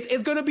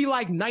 it's going to be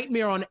like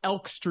Nightmare on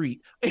Elk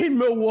Street in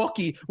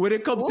Milwaukee when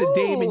it comes to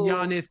Dame and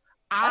Giannis.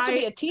 That should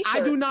be a t-shirt.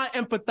 I do not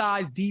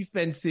empathize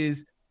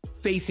defenses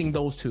facing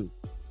those two.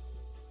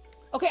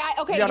 Okay,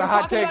 you're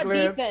talking about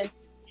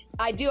defense.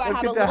 I do. I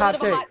have a little bit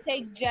of a hot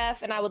take,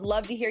 Jeff, and I would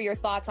love to hear your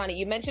thoughts on it.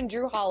 You mentioned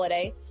Drew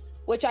Holiday,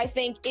 which I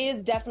think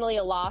is definitely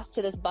a loss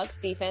to this Bucks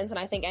defense, and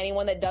I think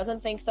anyone that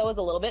doesn't think so is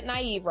a little bit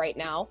naive right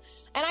now.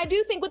 And I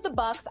do think with the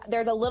Bucks,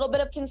 there's a little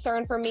bit of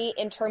concern for me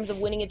in terms of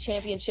winning a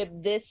championship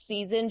this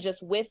season,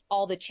 just with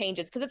all the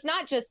changes, because it's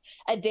not just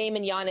a Dame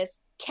and Giannis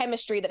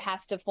chemistry that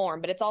has to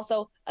form, but it's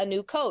also a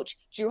new coach.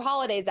 Drew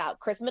Holiday's out.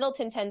 Chris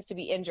Middleton tends to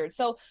be injured.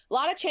 So a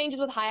lot of changes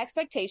with high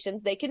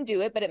expectations. They can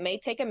do it, but it may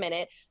take a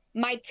minute.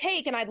 My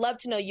take, and I'd love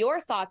to know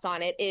your thoughts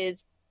on it,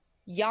 is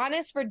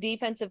Giannis for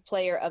Defensive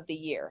Player of the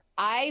Year.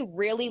 I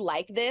really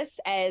like this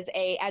as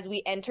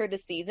we enter the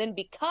season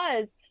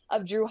because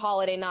of Drew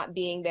Holiday not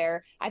being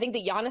there. I think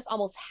that Giannis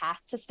almost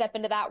has to step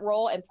into that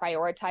role and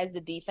prioritize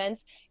the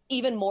defense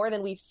even more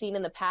than we've seen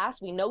in the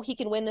past. We know he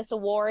can win this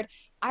award.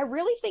 I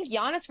really think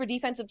Giannis for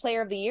Defensive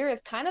Player of the Year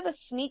is kind of a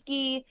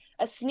sneaky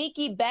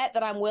bet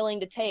that I'm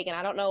willing to take. And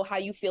I don't know how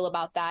you feel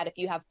about that, if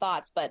you have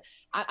thoughts, but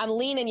I'm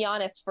leaning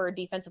Giannis for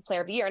Defensive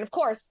Player of the Year. And of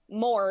course,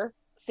 more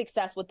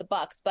success with the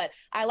Bucks, but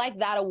I like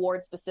that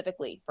award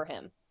specifically for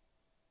him.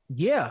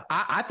 Yeah,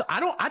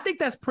 I think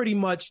that's pretty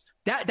much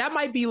that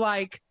might be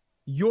like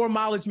your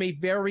mileage may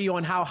vary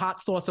on how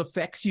hot sauce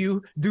affects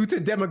you due to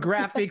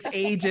demographics,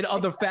 age, and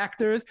other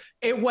factors.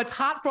 What's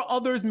hot for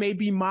others may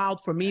be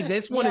mild for me.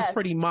 This one is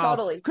pretty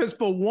mild because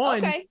for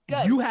one,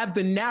 you have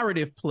the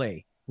narrative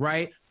play,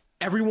 right?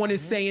 Everyone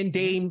is saying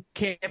Dame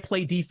can't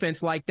play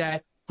defense like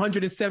that.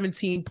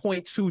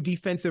 117.2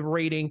 defensive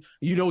rating.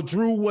 You know,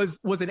 Drew was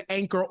an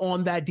anchor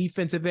on that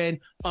defensive end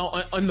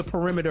on the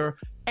perimeter.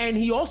 And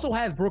he also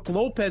has Brook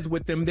Lopez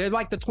with them. They're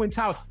like the Twin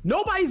Towers.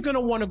 Nobody's going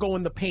to want to go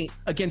in the paint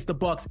against the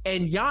Bucks.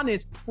 And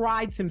Giannis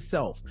prides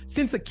himself,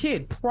 since a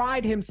kid,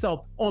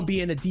 on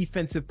being a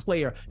defensive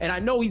player. And I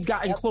know he's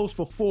gotten close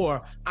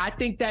before. I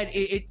think that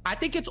I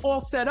think it's all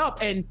set up.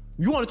 And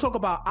you want to talk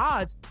about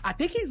odds? I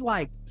think he's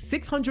like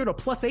 600 or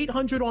plus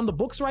 800 on the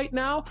books right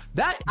now.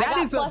 That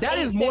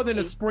is more than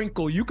a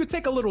sprinkle. You could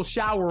take a little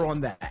shower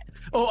on that.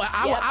 Oh,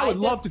 I would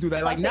love to do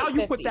that. Like now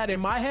you put that in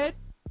my head.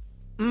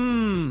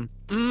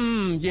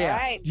 Yeah.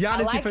 Right.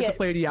 Giannis like Defensive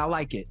Player of the Year. I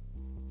like it.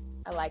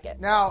 I like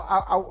it.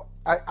 Now,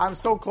 I'm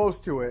so close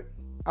to it.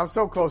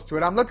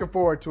 I'm looking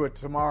forward to it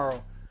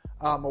tomorrow,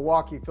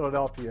 Milwaukee,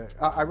 Philadelphia.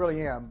 I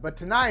really am. But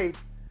tonight,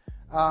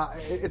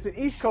 it's an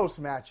East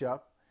Coast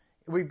matchup.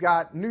 We've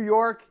got New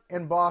York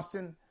and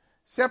Boston,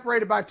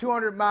 separated by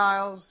 200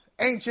 miles,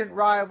 ancient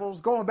rivals,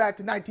 going back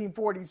to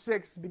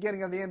 1946,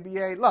 beginning of the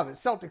NBA. Love it.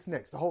 Celtics,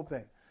 Knicks, the whole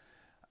thing.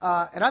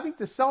 And I think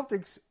the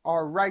Celtics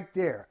are right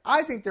there.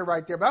 I think they're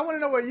right there. But I want to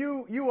know what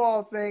you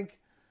all think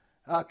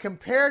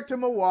compared to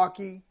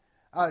Milwaukee.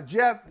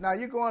 Jeff, now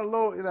you're going a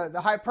little,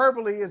 the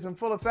hyperbole is in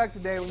full effect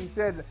today when you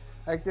said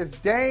like this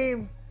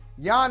Dame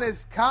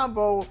Giannis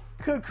combo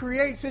could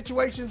create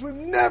situations we've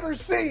never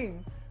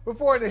seen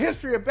before in the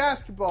history of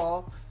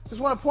basketball.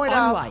 Just want to point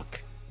out,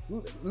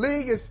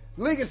 league is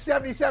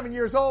 77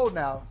 years old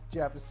now.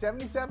 Jeff is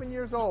 77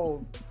 years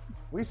old.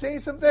 We've seen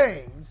some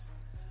things.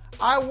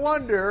 I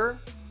wonder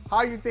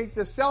how you think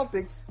the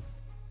Celtics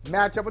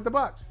match up with the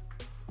Bucks.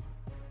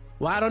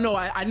 Well, I don't know.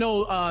 I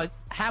know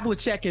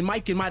Havlicek and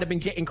Mike might have been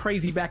getting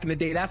crazy back in the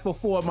day. That's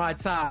before my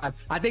time.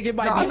 I think it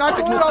might be. I'm not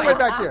going all the way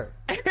back there.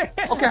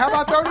 Okay, how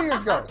about 30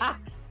 years ago? How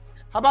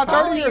about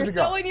 30 years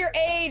ago? You're showing your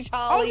age,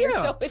 Holly. You're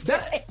showing your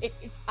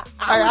age.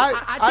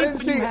 I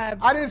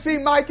didn't see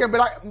Mike,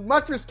 but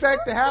much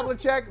respect to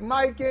Havlicek,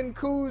 Mike, and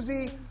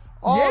Kuzi.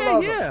 All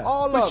of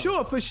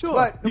them. For sure.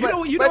 But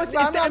it's the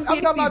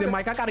NBA season,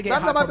 Mike. I got to get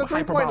hyper. I'm talking about the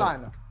three-point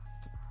line, though.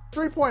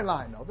 Three-point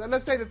line, though.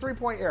 Let's say the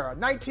three-point era,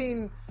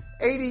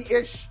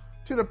 1980-ish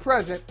to the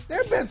present. There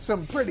have been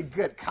some pretty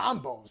good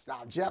combos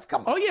now, Jeff.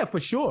 Come on. Oh, yeah, for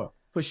sure.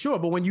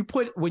 But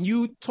when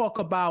you talk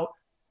about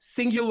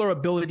singular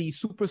ability,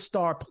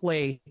 superstar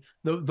play,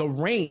 the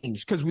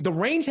range, because the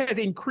range has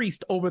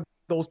increased over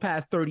those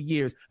past 30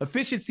 years.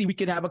 Efficiency, we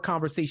could have a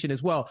conversation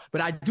as well.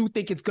 But I do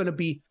think it's going to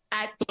be,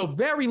 at the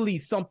very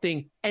least,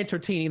 something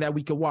entertaining that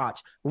we could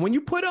watch. But when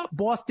you put up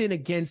Boston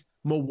against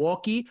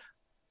Milwaukee,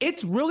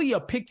 it's really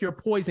a pick your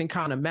poison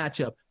kind of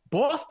matchup.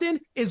 Boston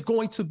is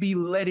going to be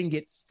letting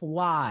it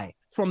fly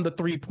from the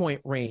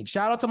three-point range.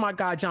 Shout out to my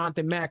guy,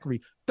 Jonathan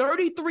Macri.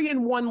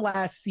 33-1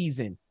 last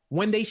season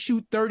when they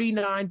shoot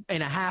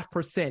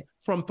 39.5%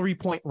 from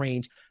three-point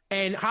range.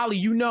 And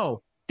Holly,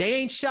 they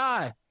ain't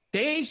shy.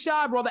 They ain't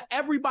shy, brother.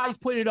 Everybody's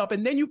putting it up.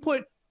 And then you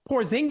put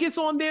Porzingis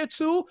on there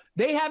too.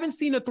 They haven't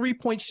seen a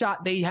three-point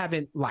shot they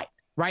haven't liked,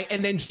 right?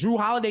 And then Drew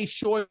Holiday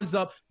shows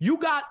up. You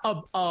got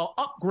a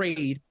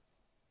upgrade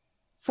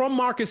from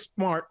Marcus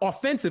Smart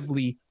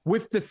offensively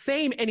with the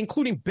same and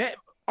including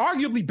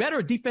arguably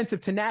better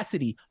defensive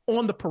tenacity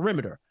on the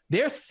perimeter.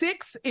 Their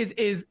 6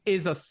 is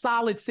a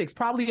solid 6,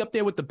 probably up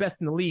there with the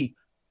best in the league.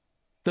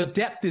 The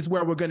depth is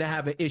where we're going to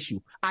have an issue.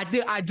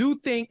 I do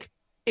think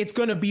it's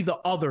going to be the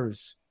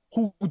others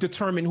who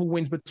determine who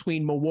wins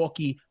between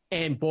Milwaukee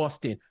and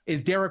Boston.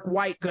 Is Derek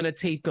White going to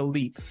take a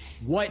leap?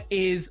 What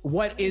is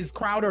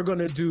Crowder going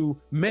to do?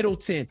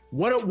 Middleton,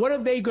 what are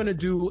they going to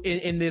do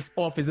in this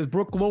offense? Is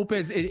Brook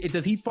Lopez,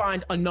 does he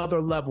find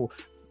another level?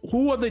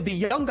 Who are the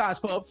young guys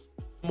for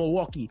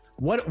Milwaukee?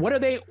 What are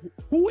they?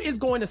 Who is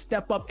going to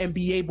step up and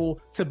be able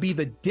to be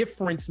the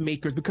difference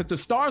makers? Because the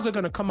stars are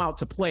going to come out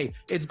to play.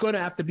 It's going to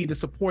have to be the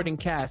supporting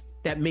cast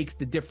that makes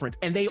the difference.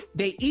 And they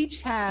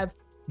each have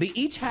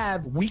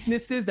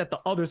weaknesses that the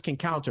others can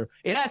counter.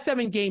 It has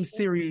 7-game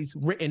series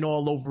written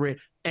all over it,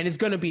 and it's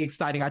going to be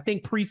exciting. I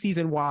think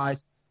preseason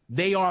wise,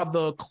 they are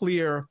the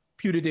clear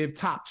putative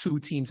top 2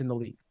 teams in the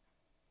league.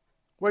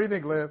 What do you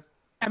think, Liv?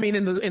 I mean,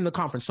 in the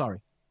conference. Sorry.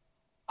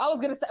 I was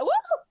going to say, woo!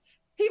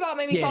 He about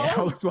made me fall.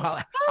 I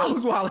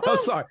was wild. I'm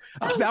sorry.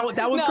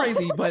 That was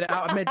crazy, but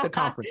I meant the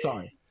conference.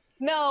 Sorry.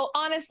 No,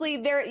 honestly,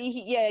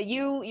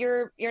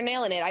 you're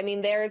nailing it. I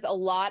mean, there's a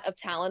lot of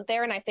talent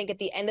there, and I think at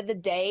the end of the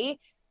day,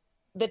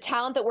 the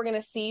talent that we're going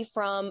to see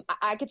from,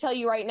 I could tell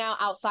you right now,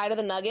 outside of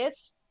the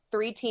Nuggets,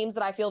 3 teams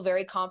that I feel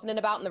very confident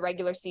about in the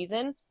regular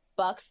season: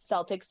 Bucks,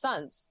 Celtics,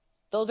 Suns.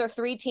 Those are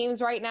 3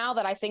 teams right now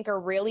that I think are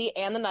really,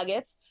 and the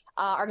Nuggets,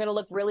 are going to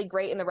look really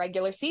great in the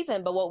regular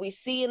season. But what we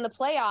see in the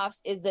playoffs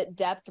is that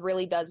depth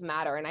really does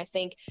matter. And I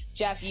think,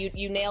 Jeff,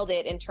 you nailed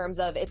it in terms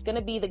of it's going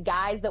to be the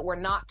guys that we're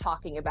not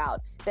talking about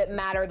that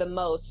matter the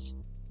most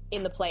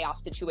in the playoff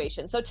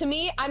situation. So to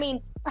me, I mean,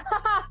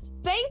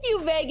 thank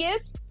you,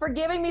 Vegas, for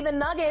giving me the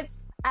Nuggets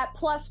at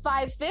plus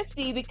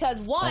 550 because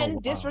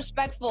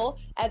disrespectful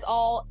as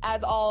all,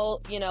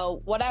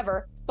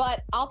 whatever.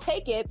 But I'll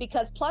take it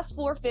because plus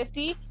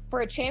 450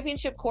 for a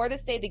championship core that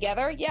stayed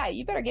together. Yeah,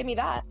 you better give me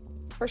that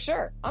for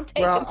sure. I'm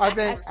taking that.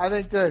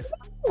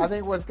 I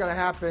think what's going to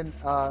happen,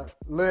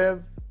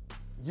 Liv,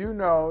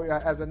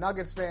 as a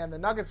Nuggets fan, the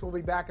Nuggets will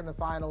be back in the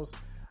finals.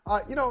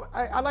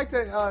 I'd like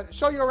to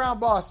show you around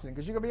Boston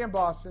because you're going to be in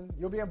Boston.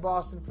 You'll be in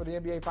Boston for the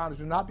NBA Finals.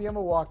 You'll not be in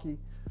Milwaukee.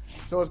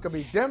 So it's going to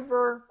be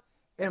Denver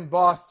and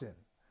Boston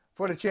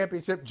for the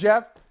championship.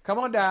 Jeff, come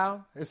on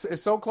down.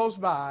 It's so close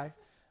by.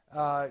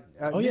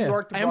 New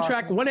York to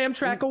Boston. One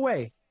Amtrak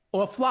away.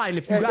 Or flying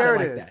if you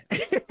got it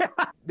like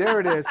that. There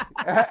it is.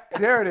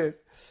 There it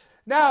is.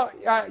 Now,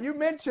 you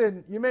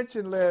mentioned,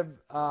 Liv,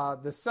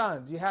 the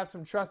Suns. You have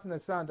some trust in the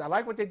Suns. I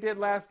like what they did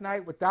last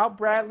night without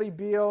Bradley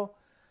Beal.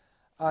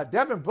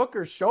 Devin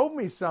Booker showed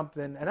me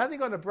something, and I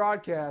think on the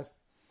broadcast,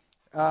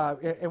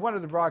 and one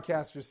of the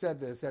broadcasters said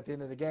this at the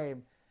end of the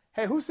game,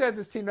 hey, who says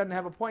this team doesn't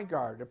have a point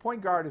guard? The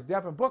point guard is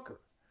Devin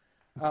Booker.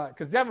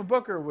 Because Devin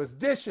Booker was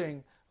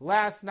dishing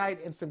last night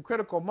in some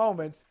critical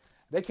moments.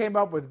 They came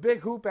up with big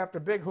hoop after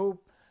big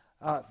hoop.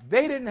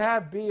 They didn't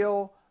have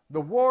Beal.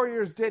 The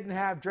Warriors didn't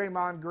have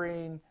Draymond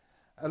Green.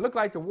 It looked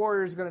like the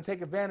Warriors were going to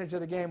take advantage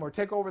of the game or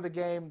take over the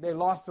game. They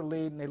lost the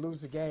lead and they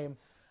lose the game.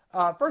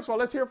 First of all,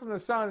 let's hear from the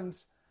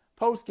Suns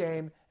post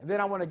game, and then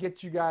I want to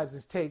get you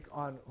guys' take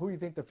on who you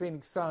think the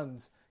Phoenix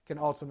Suns can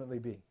ultimately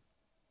be.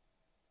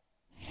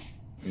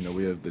 You know,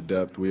 we have the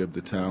depth, we have the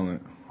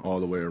talent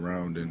all the way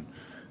around, and,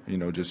 you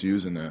know, just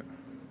using that.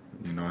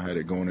 You know, I had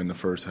it going in the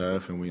first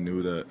half, and we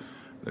knew that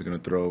they're going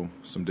to throw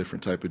some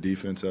different type of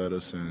defense at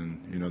us,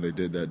 and, you know, they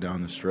did that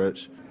down the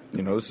stretch.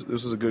 You know, this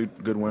was a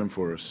good win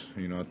for us.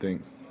 You know, I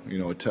think, you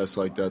know, a test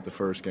like that the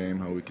first game,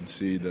 how we can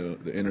see the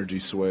energy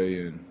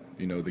sway and,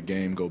 you know, the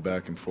game go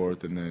back and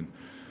forth, and then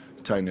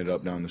tighten it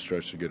up down the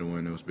stretch to get a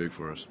win. It was big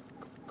for us.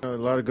 A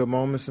lot of good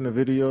moments in the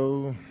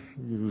video.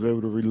 You was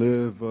able to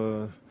relive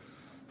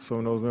some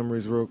of those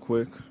memories real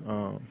quick.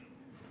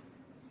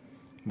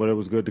 But it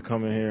was good to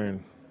come in here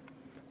and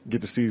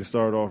get the season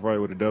started off right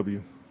with a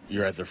W.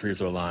 You're at the free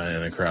throw line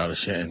and the crowd is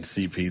chanting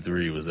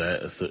CP3. Was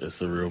that it's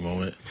the real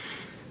moment?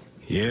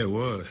 Yeah, it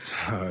was.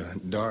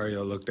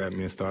 Dario looked at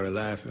me and started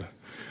laughing,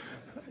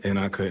 and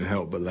I couldn't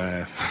help but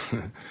laugh.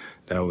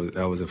 That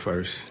was a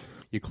first.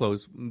 You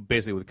closed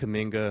basically with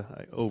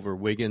Kuminga over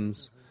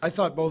Wiggins. I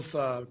thought both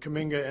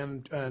Kuminga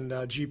and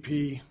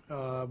GP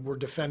were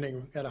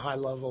defending at a high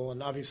level,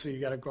 and obviously you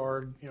got to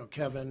guard, you know,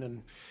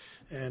 Kevin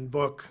and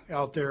Book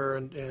out there,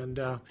 and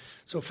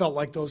so it felt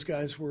like those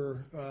guys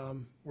were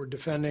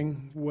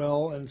defending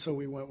well, and so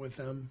we went with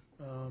them,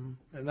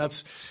 and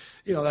that's,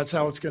 you know, that's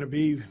how it's going to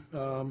be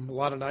a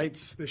lot of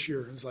nights this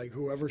year. It's like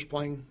whoever's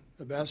playing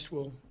the best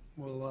will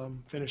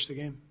finish the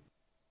game.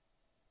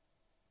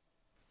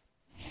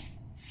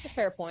 A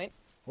fair point.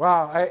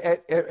 Wow.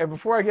 And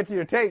before I get to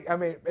your take, I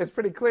mean, it's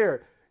pretty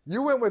clear.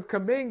 You went with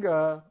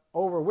Kuminga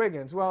over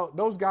Wiggins. Well,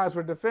 those guys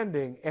were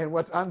defending, and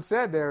what's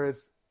unsaid there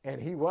is, and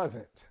he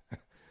wasn't.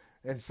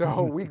 And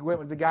so we went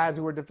with the guys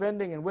who were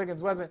defending, and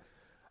Wiggins wasn't.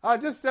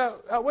 What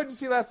did you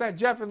see last night?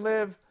 Jeff and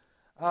Liv,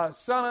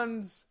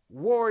 Suns,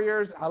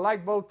 Warriors. I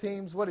like both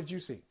teams. What did you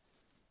see?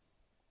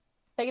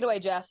 Take it away,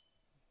 Jeff.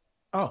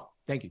 Oh,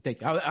 thank you.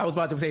 I was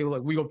about to say,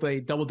 look, we're going to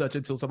play double dutch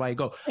until somebody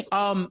go.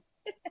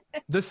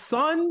 The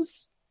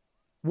Suns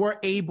were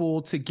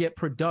able to get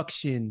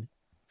production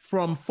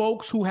from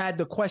folks who had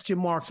the question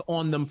marks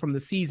on them from the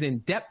season.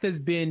 Depth has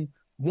been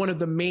one of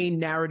the main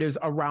narratives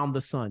around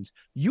the Suns.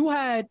 You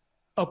had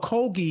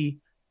Okogie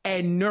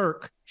and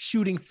Nurk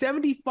shooting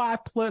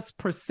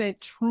 75+%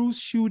 true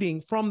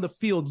shooting from the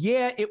field.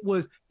 Yeah, it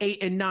was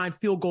 8 and 9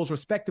 field goals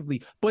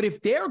respectively. But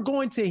if they're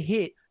going to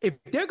hit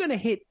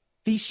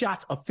these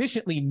shots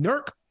efficiently,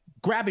 Nurk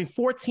grabbing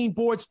 14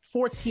 boards,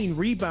 14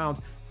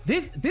 rebounds,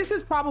 this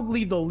is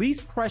probably the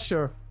least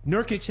pressure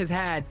Nurkic has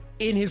had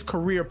in his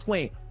career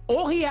playing.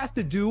 All he has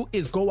to do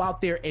is go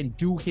out there and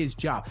do his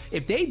job.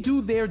 If they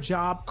do their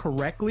job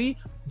correctly,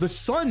 the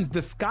Suns,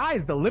 the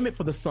sky's the limit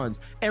for the Suns.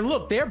 And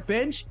look, their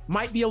bench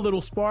might be a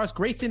little sparse.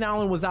 Grayson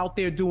Allen was out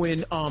there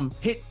doing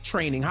HIIT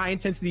training, high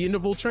intensity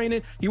interval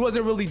training. He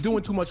wasn't really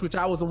doing too much, which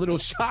I was a little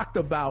shocked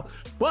about.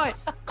 But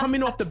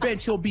coming off the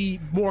bench, he'll be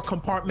more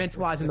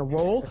compartmentalized in the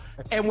role.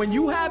 And when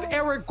you have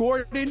Eric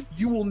Gordon,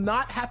 you will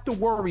not have to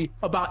worry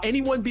about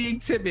anyone being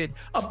timid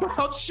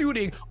about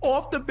shooting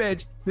off the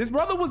bench. This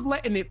brother was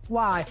letting it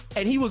fly,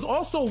 and he was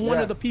also one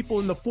of the people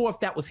in the fourth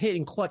that was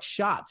hitting clutch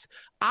shots.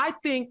 I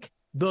think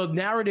the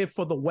narrative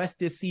for the West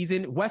this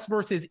season, West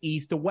versus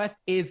East, the West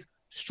is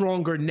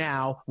stronger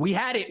now. We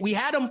had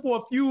them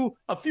for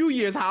a few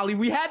years, Holly.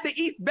 We had the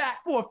East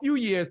back for a few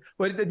years,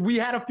 but we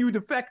had a few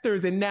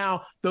defectors, and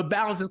now the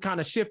balance has kind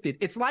of shifted.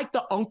 It's like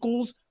the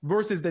uncles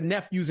versus the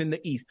nephews in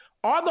the East.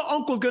 Are the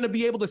uncles going to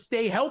be able to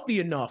stay healthy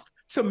enough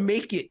to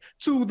make it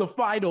to the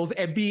finals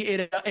and be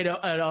at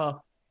a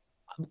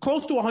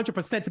close to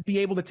 100% to be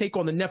able to take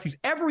on the nephews?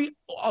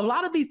 A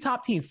lot of these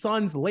top teams,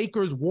 Suns,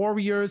 Lakers,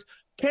 Warriors,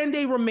 can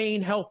they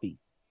remain healthy?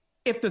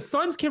 If the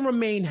Suns can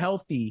remain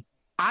healthy,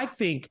 I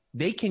think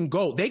they can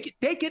go. They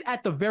could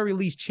at the very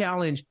least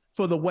challenge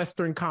for the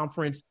Western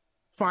Conference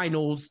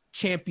Finals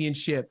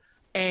championship.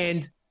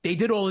 And they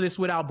did all of this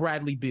without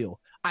Bradley Beal.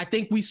 I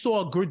think we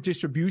saw a good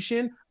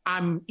distribution.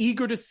 I'm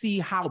eager to see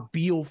how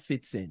Beal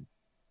fits in.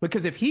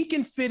 Because if he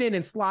can fit in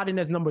and slot in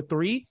as number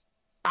 3,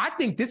 I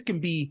think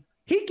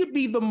he could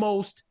be the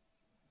most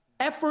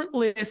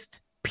effortless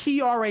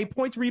PRA,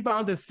 points,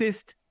 rebound,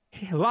 assist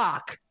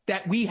lock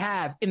that we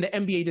have in the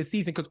NBA this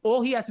season, because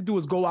all he has to do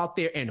is go out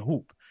there and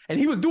hoop. And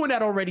he was doing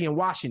that already in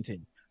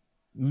Washington.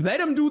 Let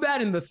him do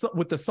that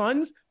with the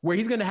Suns, where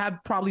he's going to have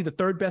probably the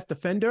 3rd best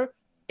defender.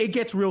 It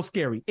gets real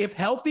scary. If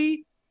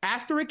healthy,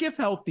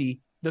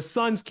 the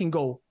Suns can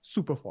go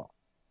super far.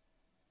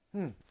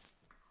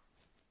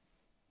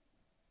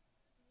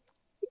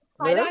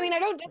 I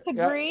don't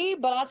disagree,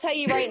 but I'll tell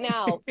you right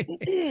now.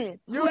 You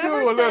do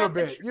a little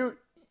bit.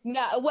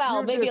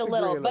 Maybe a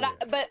little, but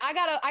I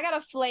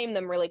gotta flame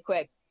them really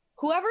quick.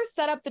 Whoever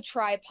set up the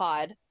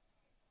tripod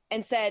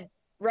and said,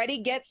 "Ready,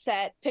 get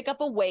set, pick up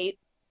a weight."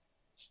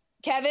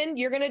 Kevin,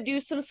 you're gonna do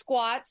some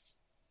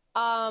squats.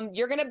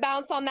 You're gonna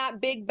bounce on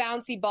that big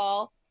bouncy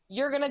ball.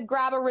 You're gonna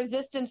grab a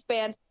resistance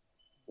band.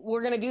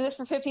 We're gonna do this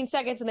for 15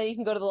 seconds, and then you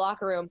can go to the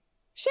locker room.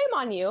 Shame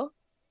on you.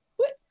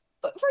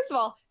 But first of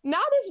all,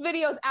 now this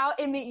video's out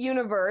in the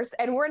universe,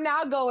 and we're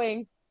now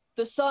going,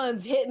 the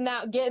Suns getting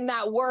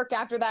that work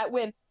after that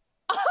win.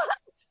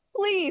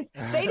 Please.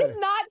 They did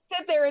not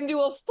sit there and do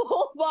a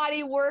full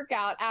body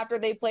workout after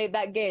they played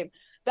that game.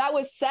 That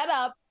was set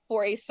up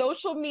for a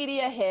social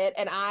media hit.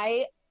 And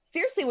I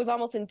seriously was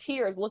almost in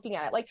tears looking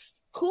at it. Like,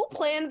 who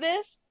planned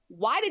this?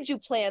 Why did you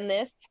plan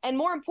this? And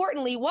more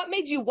importantly, what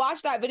made you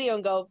watch that video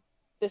and go,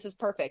 this is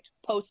perfect,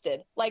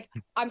 posted? Like,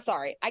 I'm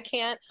sorry. I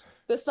can't.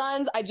 The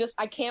Suns, I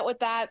can't with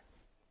that.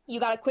 You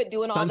got to quit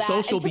doing all Sun that.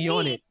 Social be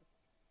on it.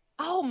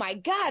 Oh my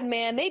God,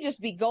 man, they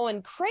just be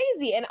going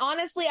crazy. And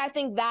honestly, I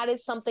think that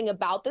is something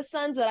about the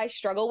Suns that I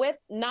struggle with,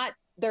 not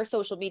their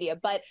social media,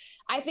 but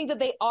I think that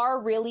they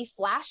are really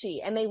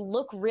flashy and they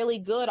look really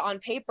good on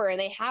paper and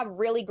they have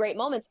really great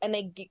moments, and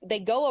they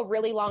go a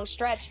really long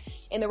stretch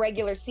in the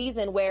regular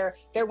season where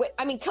they're,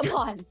 I mean, come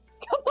on,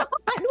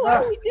 what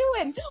are we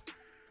doing?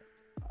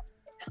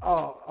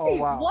 Oh,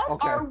 wow.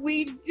 What are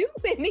we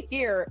doing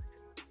here?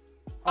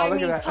 Oh, I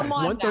mean, come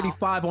on.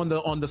 135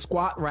 on the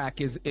squat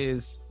rack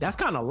is that's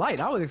kind of light.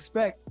 I would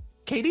expect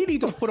KD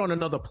need to put on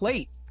another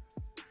plate.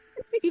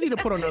 He need to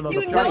put on another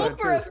plate.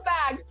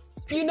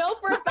 You know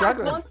for a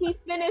fact once he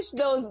finished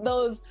those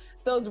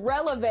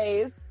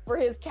releves for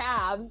his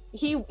calves,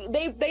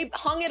 they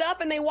hung it up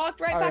and they walked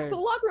right back to the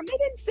locker room. They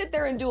didn't sit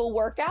there and do a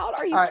workout.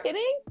 Are you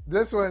kidding?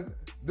 This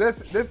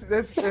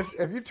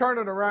if you turn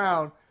it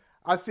around,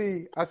 I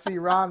see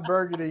Ron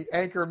Burgundy,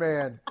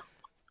 Anchorman,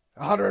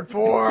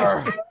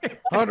 104,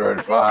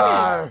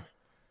 105.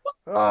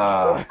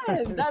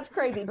 That's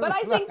crazy. But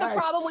I think the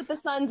problem with the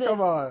Suns is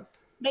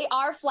they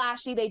are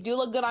flashy. They do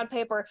look good on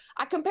paper.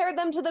 I compared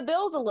them to the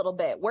Bills a little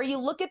bit, where you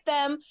look at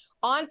them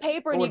on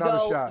paper and you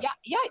go,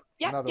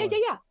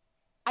 yeah.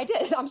 I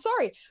did. I'm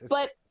sorry.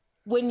 But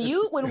when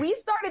we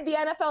started the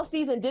NFL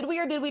season, did we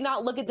or did we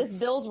not look at this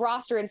Bills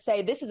roster and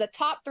say, this is a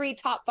top 3,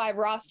 top 5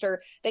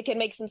 roster that can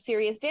make some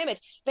serious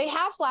damage? They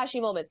have flashy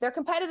moments. They're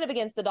competitive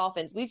against the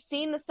Dolphins. We've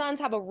seen the Suns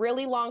have a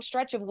really long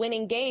stretch of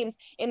winning games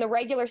in the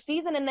regular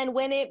season. And then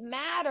when it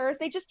matters,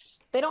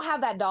 they don't have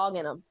that dog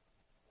in them.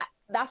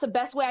 That's the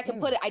best way I can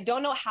put it. I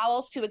don't know how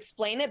else to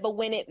explain it, but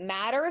when it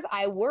matters,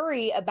 I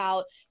worry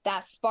about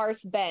that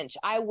sparse bench.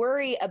 I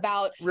worry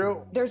about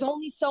there's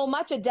only so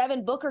much a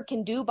Devin Booker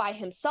can do by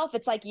himself.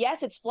 It's like,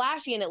 yes, it's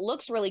flashy and it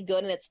looks really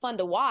good and it's fun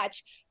to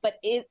watch, but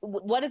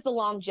what is the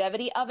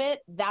longevity of it?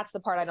 That's the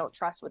part I don't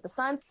trust with the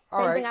Suns.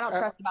 Same thing I don't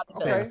trust about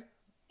the Bills.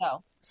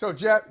 So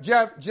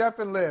Jeff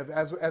and Liv,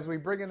 as we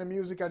bring in the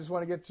music, I just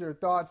want to get your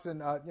thoughts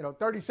in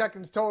 30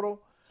 seconds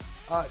total.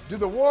 Do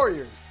the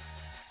Warriors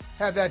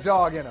have that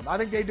dog in them? I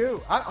think they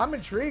do. I'm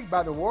intrigued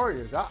by the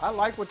Warriors. I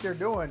like what they're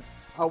doing.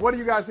 What do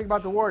you guys think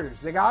about the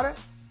Warriors? They got it?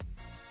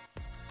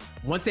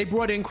 Once they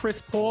brought in Chris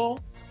Paul,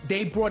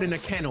 they brought in a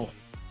kennel.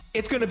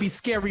 It's going to be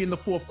scary in the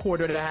fourth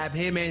quarter to have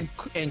him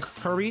and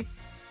Curry.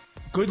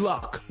 Good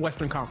luck,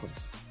 Western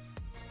Conference.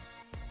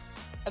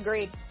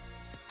 Agreed.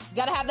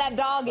 Got to have that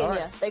dog in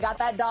you. They got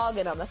that dog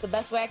in them. That's the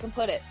best way I can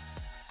put it.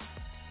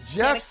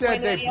 Jeff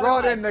said they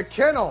brought in the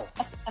kennel.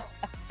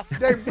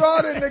 They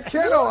brought in the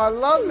kennel. I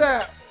love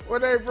that. When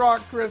they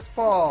brought Chris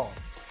Paul.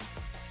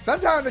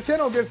 Sometimes the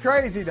kennel gets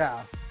crazy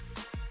now.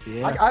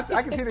 Yeah.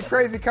 I can see the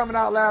crazy coming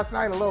out last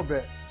night a little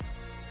bit.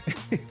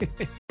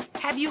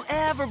 Have you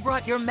ever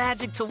brought your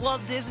magic to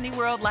Walt Disney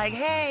World like,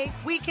 hey,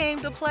 we came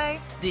to play?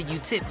 Did you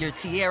tip your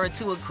tiara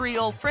to a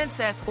Creole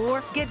princess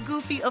or get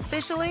goofy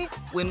officially?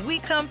 When we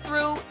come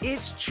through,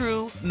 it's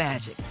true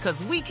magic,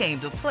 because we came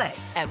to play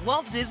at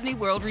Walt Disney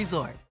World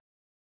Resort.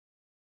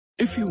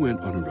 If you went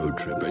on a road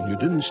trip and you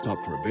didn't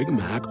stop for a Big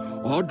Mac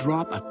or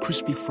drop a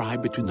crispy fry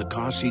between the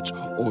car seats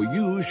or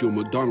use your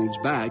McDonald's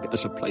bag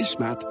as a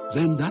placemat,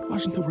 then that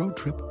wasn't a road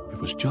trip. It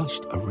was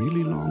just a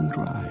really long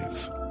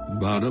drive.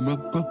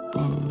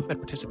 Ba-da-ba-ba-ba. At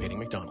participating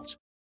McDonald's.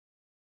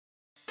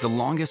 The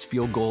longest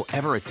field goal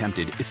ever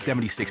attempted is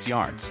 76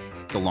 yards.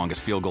 The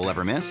longest field goal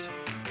ever missed?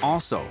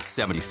 Also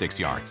 76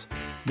 yards.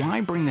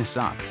 Why bring this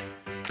up?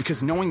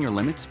 Because knowing your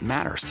limits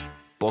matters,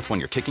 both when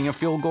you're kicking a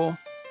field goal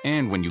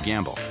and when you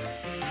gamble.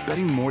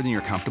 Betting more than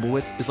you're comfortable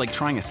with is like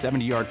trying a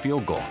 70-yard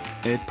field goal.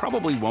 It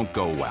probably won't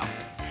go well.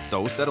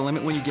 So set a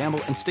limit when you gamble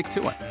and stick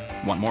to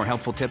it. Want more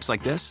helpful tips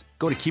like this?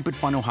 Go to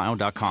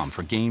keepitfunohio.com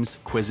for games,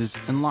 quizzes,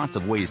 and lots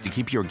of ways to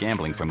keep your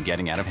gambling from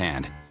getting out of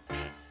hand.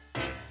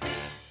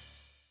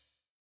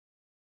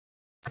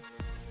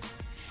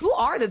 Who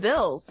are the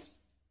Bills?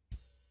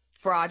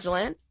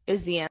 Fraudulent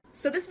is the answer.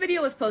 So this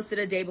video was posted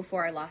a day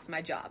before I lost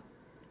my job.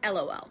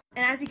 LOL.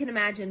 And as you can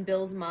imagine,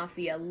 Bills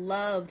Mafia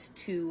loved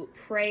to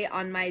prey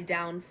on my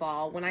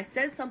downfall when I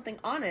said something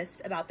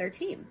honest about their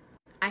team.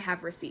 I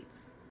have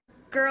receipts.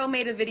 Girl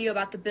made a video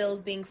about the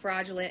Bills being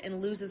fraudulent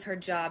and loses her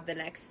job the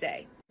next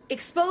day.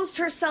 Exposed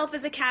herself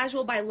as a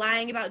casual by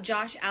lying about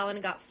Josh Allen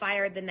and got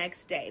fired the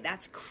next day.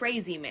 That's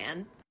crazy,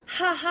 man.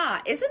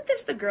 Haha, isn't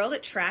this the girl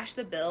that trashed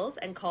the Bills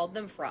and called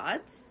them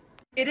frauds?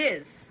 It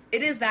is.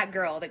 It is that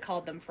girl that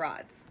called them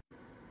frauds.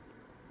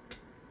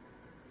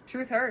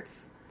 Truth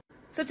hurts.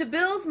 So to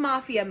Bills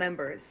Mafia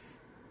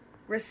members,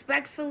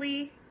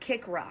 respectfully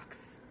kick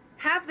rocks.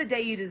 Have the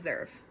day you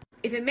deserve.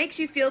 If it makes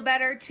you feel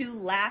better to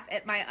laugh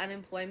at my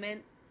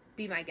unemployment,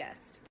 be my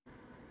guest.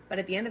 But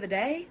at the end of the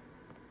day,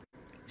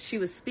 She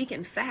was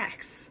speaking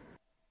facts.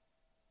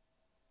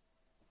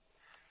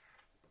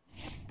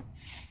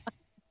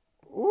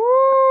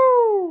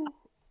 Ooh.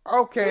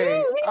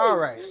 Okay. All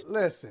right.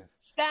 Listen.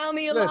 Sound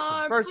the Listen.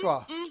 alarm. First of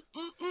all,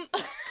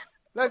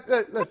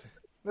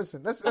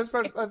 listen.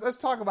 Let's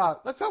talk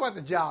about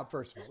the job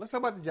first of all. Let's talk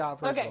about the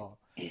job first of all.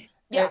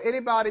 Yeah.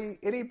 And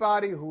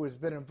anybody who has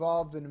been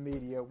involved in the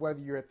media,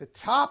 whether you're at the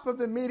top of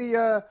the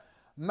media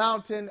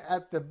mountain,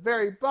 at the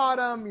very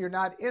bottom, you're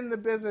not in the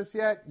business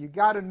yet, you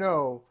got to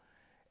know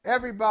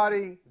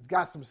everybody's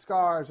got some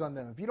scars on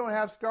them. If you don't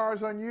have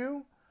scars on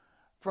you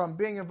from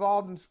being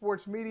involved in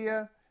sports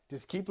media,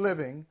 just keep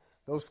living.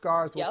 Those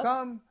scars will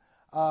come.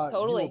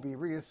 Totally. You will be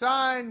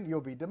reassigned.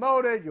 You'll be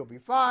demoted. You'll be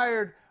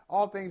fired.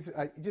 All things.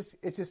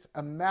 It's just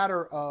a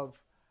matter of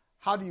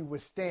how do you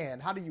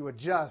withstand? How do you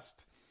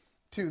adjust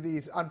to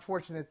these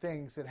unfortunate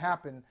things that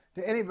happen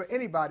to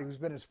anybody who's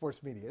been in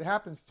sports media? It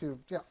happens to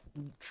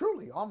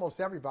truly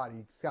almost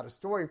everybody's got a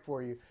story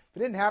for you. If it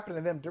didn't happen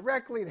to them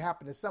directly, it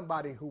happened to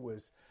somebody who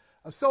was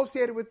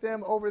associated with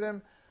them, over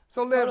them.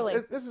 So, Liv, Totally.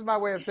 this is my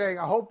way of saying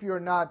I hope you're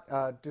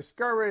not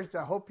discouraged.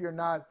 I hope you're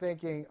not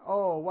thinking,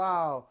 oh,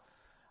 wow,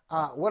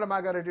 what am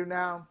I going to do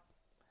now?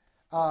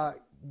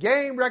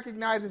 Game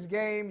recognizes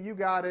game. You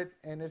got it,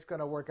 and it's going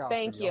to work out.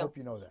 Thank for you. I hope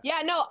you know that.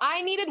 Yeah, no,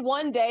 I needed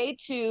one day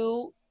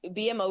to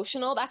be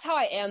emotional. That's how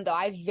I am, though.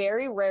 I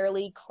very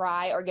rarely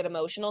cry or get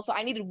emotional. So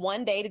I needed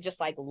one day to just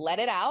like let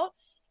it out.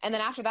 And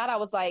then after that, I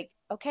was like,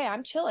 okay,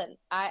 I'm chilling.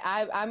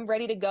 I'm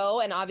ready to go.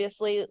 And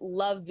obviously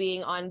love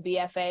being on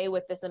BFA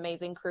with this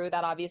amazing crew.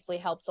 That obviously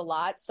helps a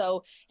lot.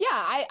 So yeah,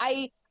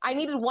 I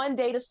needed one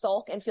day to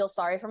sulk and feel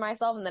sorry for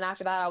myself. And then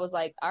after that, I was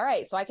like, all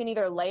right, so I can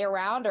either lay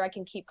around or I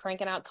can keep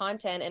cranking out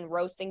content and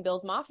roasting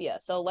Bills Mafia.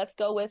 So let's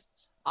go with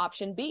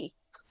option B.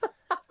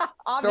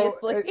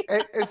 Obviously.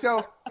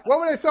 So what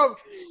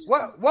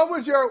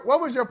was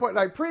your point,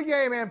 like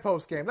pregame and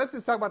postgame? Let's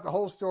just talk about the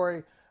whole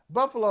story.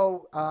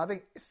 Buffalo, I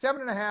think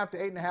 7.5 to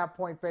 8.5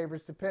 point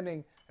favorites,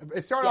 depending.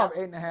 It started off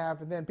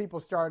 8.5, and then people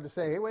started to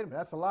say, "Hey, wait a minute,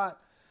 that's a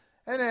lot."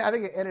 And then I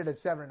think it ended at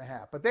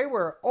 7.5. But they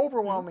were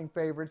overwhelming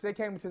favorites. They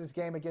came into this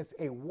game against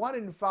a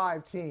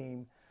 1-5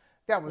 team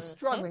that was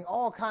struggling.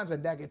 All kinds of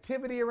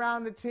negativity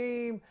around the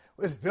team.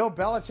 Is Bill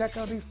Belichick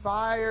going to be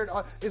fired?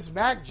 Is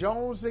Mac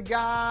Jones the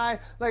guy?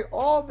 Like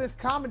all this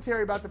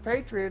commentary about the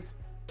Patriots,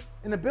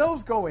 and the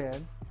Bills go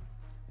in.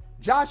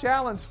 Josh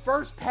Allen's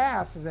first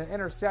pass is an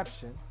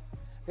interception.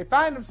 They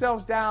find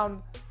themselves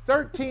down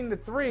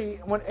 13-3.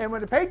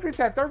 When the Patriots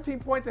had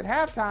 13 points at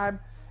halftime,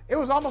 it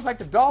was almost like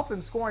the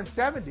Dolphins scoring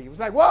 70. It was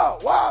like, whoa,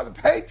 the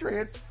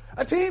Patriots,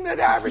 a team that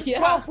averaged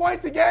 12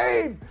 points a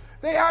game.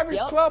 They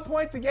averaged 12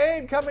 points a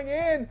game coming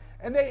in,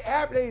 and they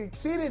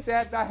exceeded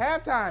that by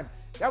halftime.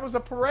 That was a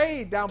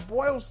parade down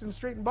Boylston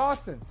Street in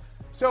Boston.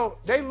 So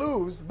they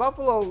lose.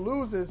 Buffalo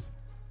loses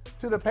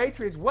to the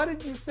Patriots. What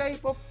did you say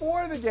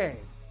before the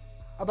game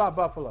about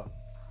Buffalo?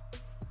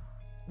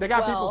 They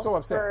got people so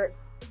upset.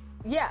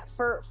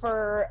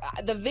 For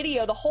the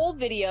video, the whole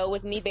video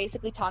was me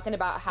basically talking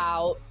about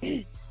how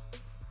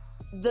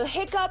the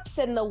hiccups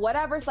and the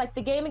whatever's, like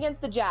the game against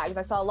the Jags.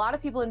 I saw a lot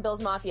of people in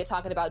Bills Mafia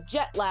talking about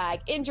jet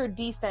lag, injured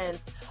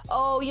defense, the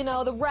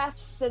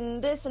refs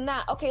and this and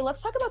that. Okay,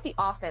 let's talk about the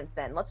offense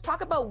then. Let's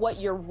talk about what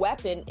your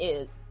weapon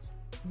is.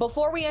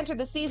 Before we entered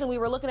the season, we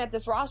were looking at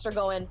this roster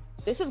going,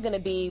 this is going to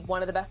be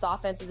one of the best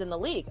offenses in the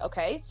league.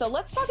 Okay, so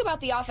let's talk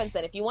about the offense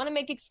then. If you want to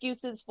make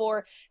excuses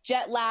for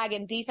jet lag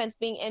and defense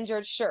being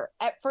injured, sure.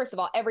 First of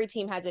all, every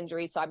team has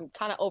injuries, so I'm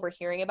kind of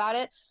overhearing about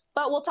it.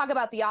 But we'll talk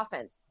about the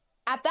offense.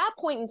 At that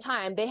point in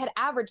time, they had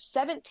averaged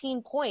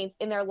 17 points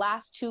in their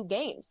last 2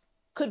 games.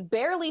 Could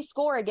barely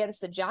score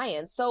against the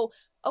Giants. So,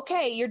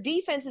 okay, your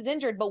defense is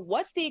injured, but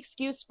what's the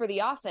excuse for the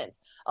offense?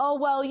 Oh,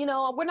 well,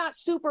 we're not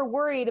super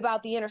worried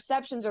about the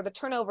interceptions or the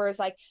turnovers.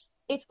 Like,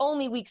 it's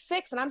only week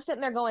 6. And I'm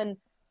sitting there going,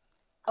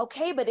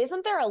 okay, but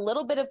isn't there a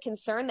little bit of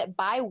concern that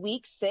by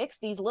week 6,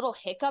 these little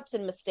hiccups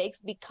and mistakes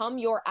become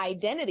your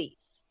identity?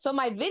 So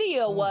my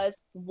video was,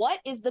 what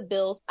is the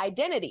Bills'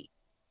 identity?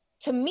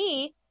 To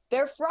me,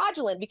 they're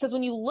fraudulent because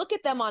when you look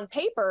at them on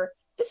paper,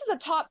 this is a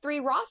top 3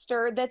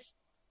 roster that's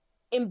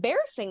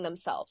embarrassing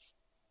themselves.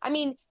 I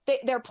mean,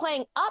 they're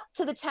playing up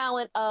to the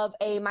talent of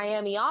a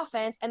Miami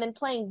offense and then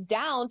playing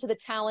down to the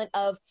talent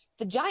of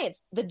the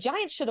Giants. The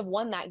Giants should have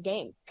won that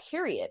game,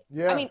 period.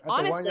 Yeah, I mean,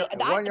 honestly, the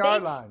 1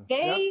 yard line.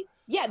 They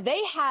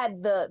had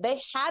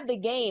the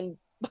game.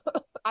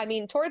 I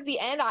mean, towards the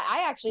end,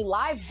 I actually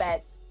live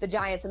bet the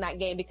Giants in that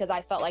game because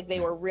I felt like they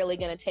were really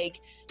going to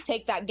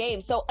take that game.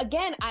 So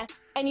again,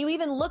 and you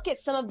even look at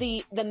some of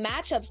the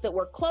matchups that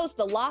were close,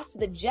 the loss to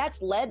the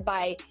Jets led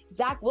by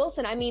Zach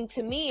Wilson. I mean,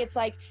 to me, it's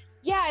like,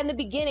 yeah, in the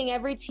beginning,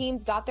 every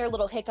team's got their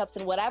little hiccups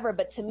and whatever.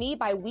 But to me,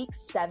 by week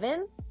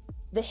 7,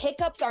 the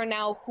hiccups are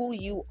now who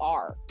you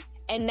are.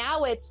 And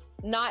now it's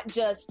not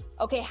just,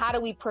 okay, how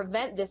do we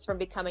prevent this from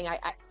becoming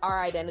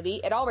our identity?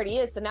 It already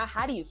is. So now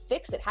how do you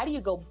fix it? How do you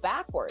go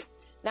backwards?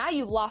 Now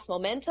you've lost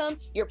momentum.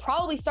 You're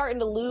probably starting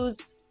to lose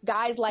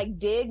guys like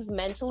Diggs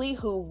mentally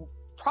who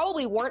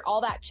probably weren't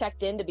all that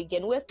checked in to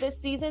begin with this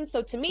season.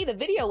 So to me, the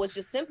video was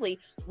just simply,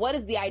 what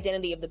is the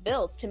identity of the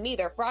Bills? To me,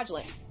 they're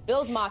fraudulent.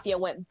 Bills Mafia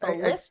went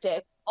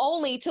ballistic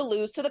only to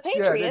lose to the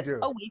Patriots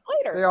a week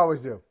later. They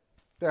always do.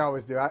 They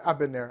always do. I've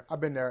been there.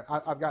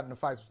 I've gotten in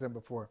fights with them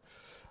before.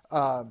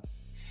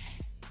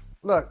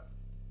 Look,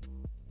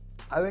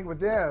 I think with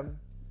them,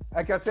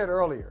 like I said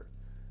earlier,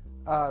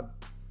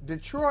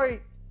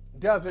 Detroit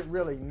doesn't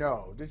really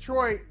know.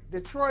 Detroit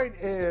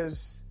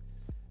is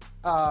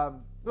a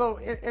little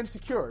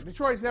insecure.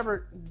 Detroit's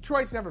never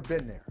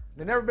been there.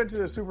 They've never been to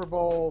the Super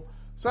Bowl,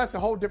 so that's a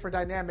whole different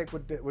dynamic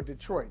with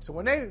Detroit. So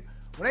when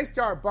they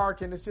start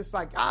barking, it's just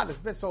like, God, it's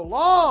been so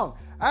long.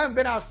 I haven't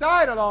been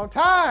outside a long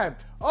time.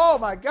 Oh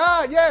my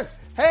God, yes.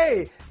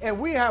 Hey, and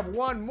we have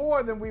won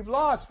more than we've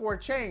lost for a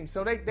change.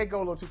 So they go a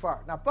little too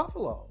far. Now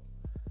Buffalo,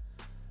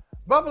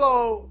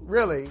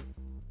 really,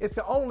 it's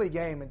the only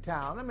game in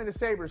town. I mean, the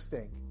Sabres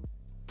stink.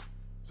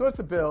 So it's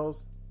the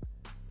Bills.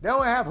 They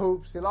don't have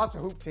hoops. They lost a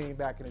hoop team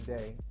back in the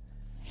day.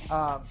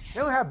 They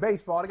don't have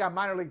baseball. They got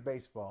minor league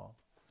baseball.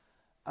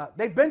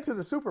 They've been to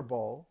the Super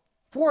Bowl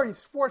four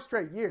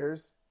straight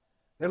years.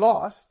 They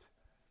lost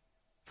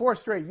 4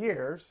 straight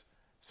years.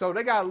 So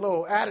they got a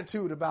little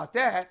attitude about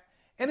that.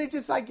 And it's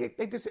just like,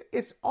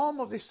 it's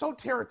so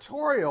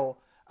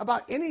territorial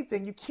about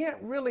anything. You can't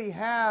really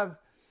have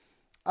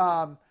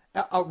a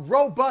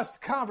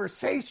robust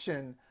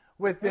conversation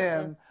with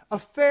them, a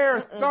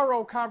fair,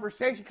 thorough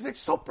conversation, because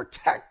it's so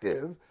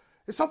protective.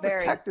 It's so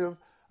protective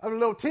of the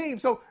little team.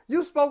 So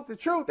you spoke the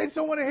truth. They just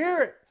don't want to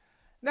hear it.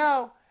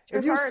 Now,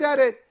 if you said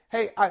it,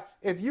 hey,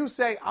 if you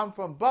say I'm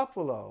from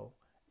Buffalo,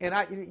 and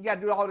you got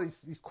to do all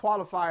these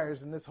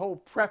qualifiers and this whole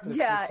preface.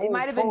 Yeah, it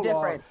might have been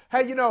different.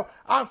 Hey,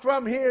 I'm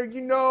from here.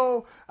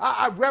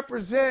 I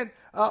represent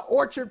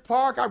Orchard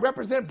Park. I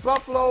represent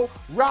Buffalo,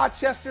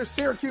 Rochester,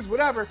 Syracuse,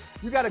 whatever.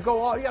 You got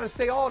to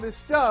say all this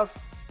stuff.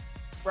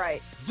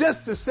 Right.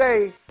 Just to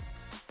say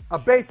a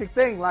basic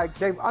thing like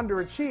they've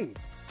underachieved,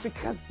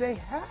 because they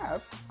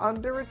have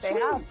underachieved. They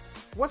have.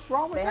 What's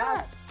wrong with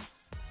that?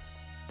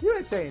 You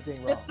didn't say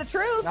anything wrong. It's the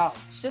truth. No.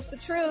 It's just the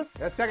truth.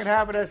 That second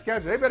half of their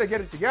schedule, they better get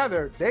it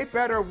together. They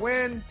better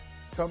win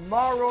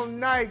tomorrow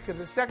night, because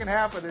the second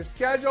half of their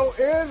schedule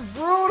is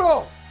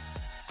brutal.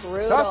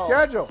 Tough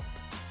schedule.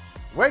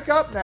 Wake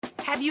up now.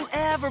 Have you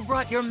ever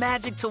brought your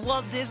magic to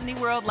Walt Disney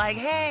World like,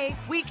 hey,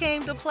 we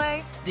came to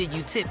play? Did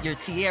you tip your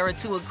tiara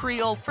to a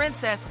Creole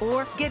princess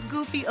or get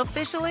goofy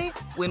officially?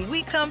 When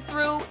we come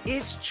through,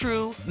 it's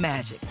true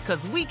magic,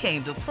 because we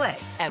came to play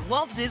at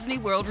Walt Disney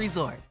World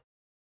Resort.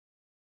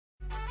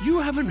 You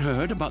haven't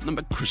heard about the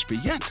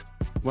McCrispy yet?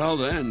 Well,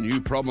 then,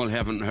 you probably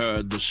haven't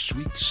heard the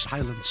sweet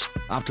silence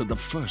after the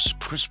first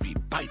crispy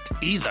bite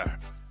either.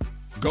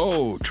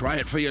 Go try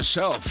it for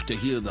yourself to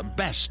hear the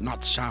best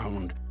nut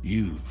sound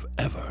you've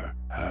ever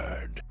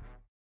heard.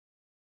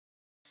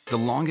 The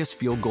longest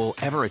field goal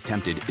ever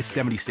attempted is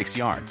 76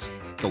 yards.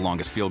 The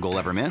longest field goal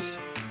ever missed?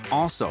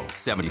 Also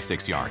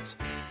 76 yards.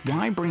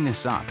 Why bring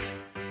this up?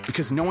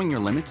 Because knowing your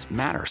limits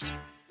matters,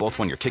 both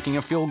when you're kicking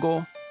a field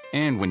goal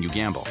and when you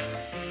gamble.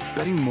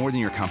 Betting more than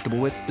you're comfortable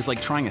with is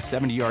like trying a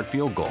 70-yard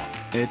field goal.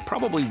 It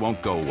probably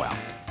won't go well.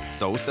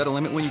 So set a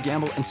limit when you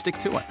gamble and stick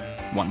to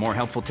it. Want more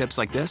helpful tips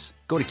like this?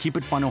 Go to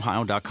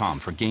keepitfunohio.com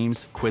for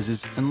games,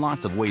 quizzes, and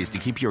lots of ways to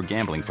keep your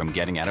gambling from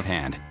getting out of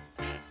hand.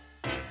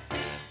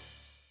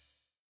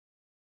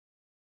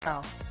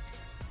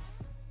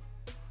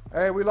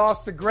 Hey, we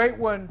lost a great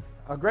one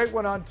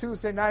on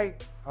Tuesday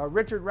night.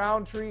 Richard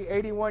Roundtree,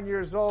 81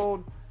 years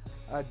old,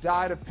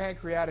 died of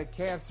pancreatic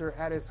cancer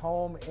at his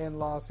home in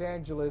Los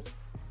Angeles.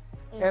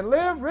 And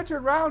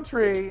Richard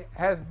Roundtree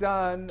has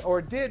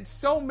did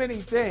so many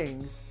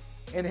things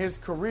in his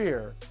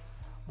career,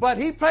 but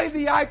he played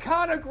the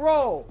iconic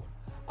role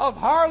of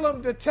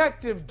Harlem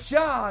detective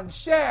John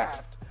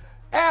Shaft.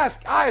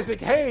 Ask Isaac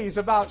Hayes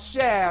about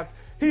Shaft.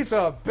 He's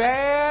a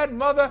bad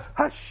mother.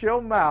 Hush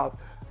your mouth.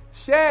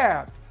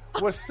 Shaft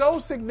was so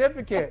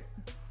significant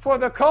for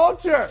the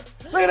culture.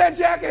 Look at that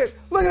jacket.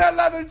 Look at that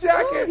leather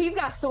jacket. Ooh, he's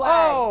got swag.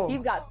 Oh.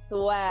 He's got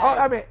swag.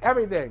 Oh, I mean,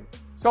 everything.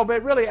 So,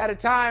 but really at a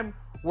time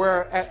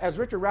where, as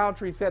Richard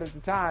Roundtree said at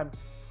the time,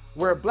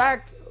 where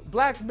black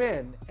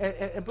men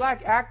and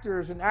black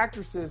actors and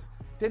actresses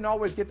didn't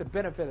always get the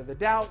benefit of the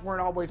doubt,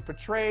 weren't always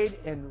portrayed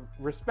in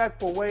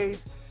respectful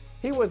ways.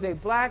 He was a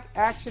black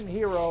action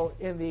hero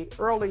in the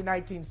early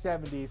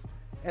 1970s,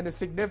 and the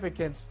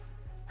significance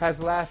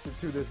has lasted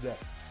to this day.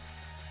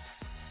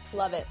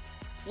 Love it.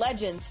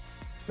 Legend.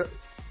 So,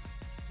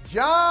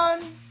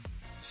 John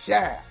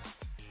Shaft.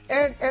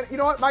 And you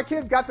know what? My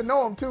kids got to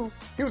know him, too.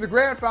 He was a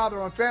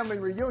grandfather on Family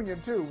Reunion,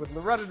 too, with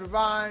Loretta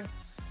Devine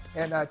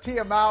and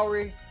Tia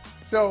Mowry.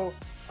 So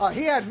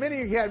he had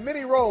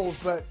many roles,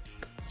 but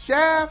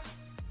Shaft,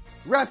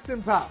 rest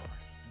in power.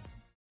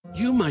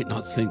 You might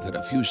not think that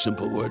a few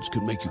simple words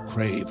could make you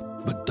crave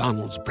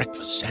McDonald's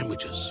breakfast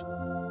sandwiches.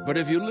 But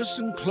if you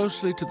listen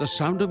closely to the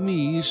sound of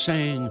me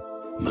saying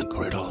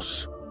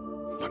McGriddles,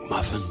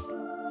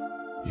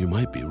 McMuffin, you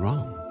might be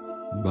wrong.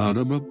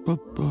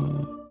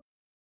 Ba-da-ba-ba-ba.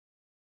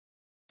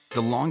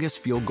 The longest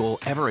field goal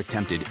ever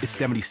attempted is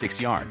 76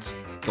 yards.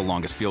 The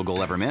longest field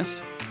goal ever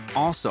missed?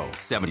 Also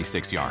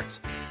 76 yards.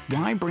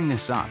 Why bring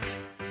this up?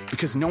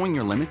 Because knowing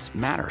your limits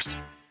matters,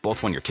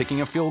 both when you're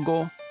kicking a field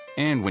goal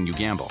and when you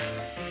gamble.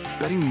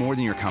 Betting more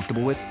than you're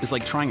comfortable with is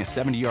like trying a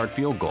 70-yard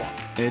field goal.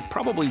 It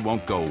probably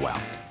won't go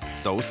well.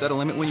 So set a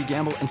limit when you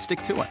gamble and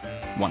stick to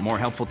it. Want more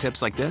helpful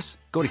tips like this?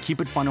 Go to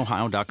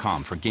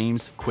keepitfunohio.com for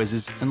games,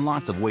 quizzes, and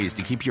lots of ways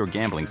to keep your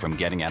gambling from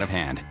getting out of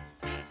hand.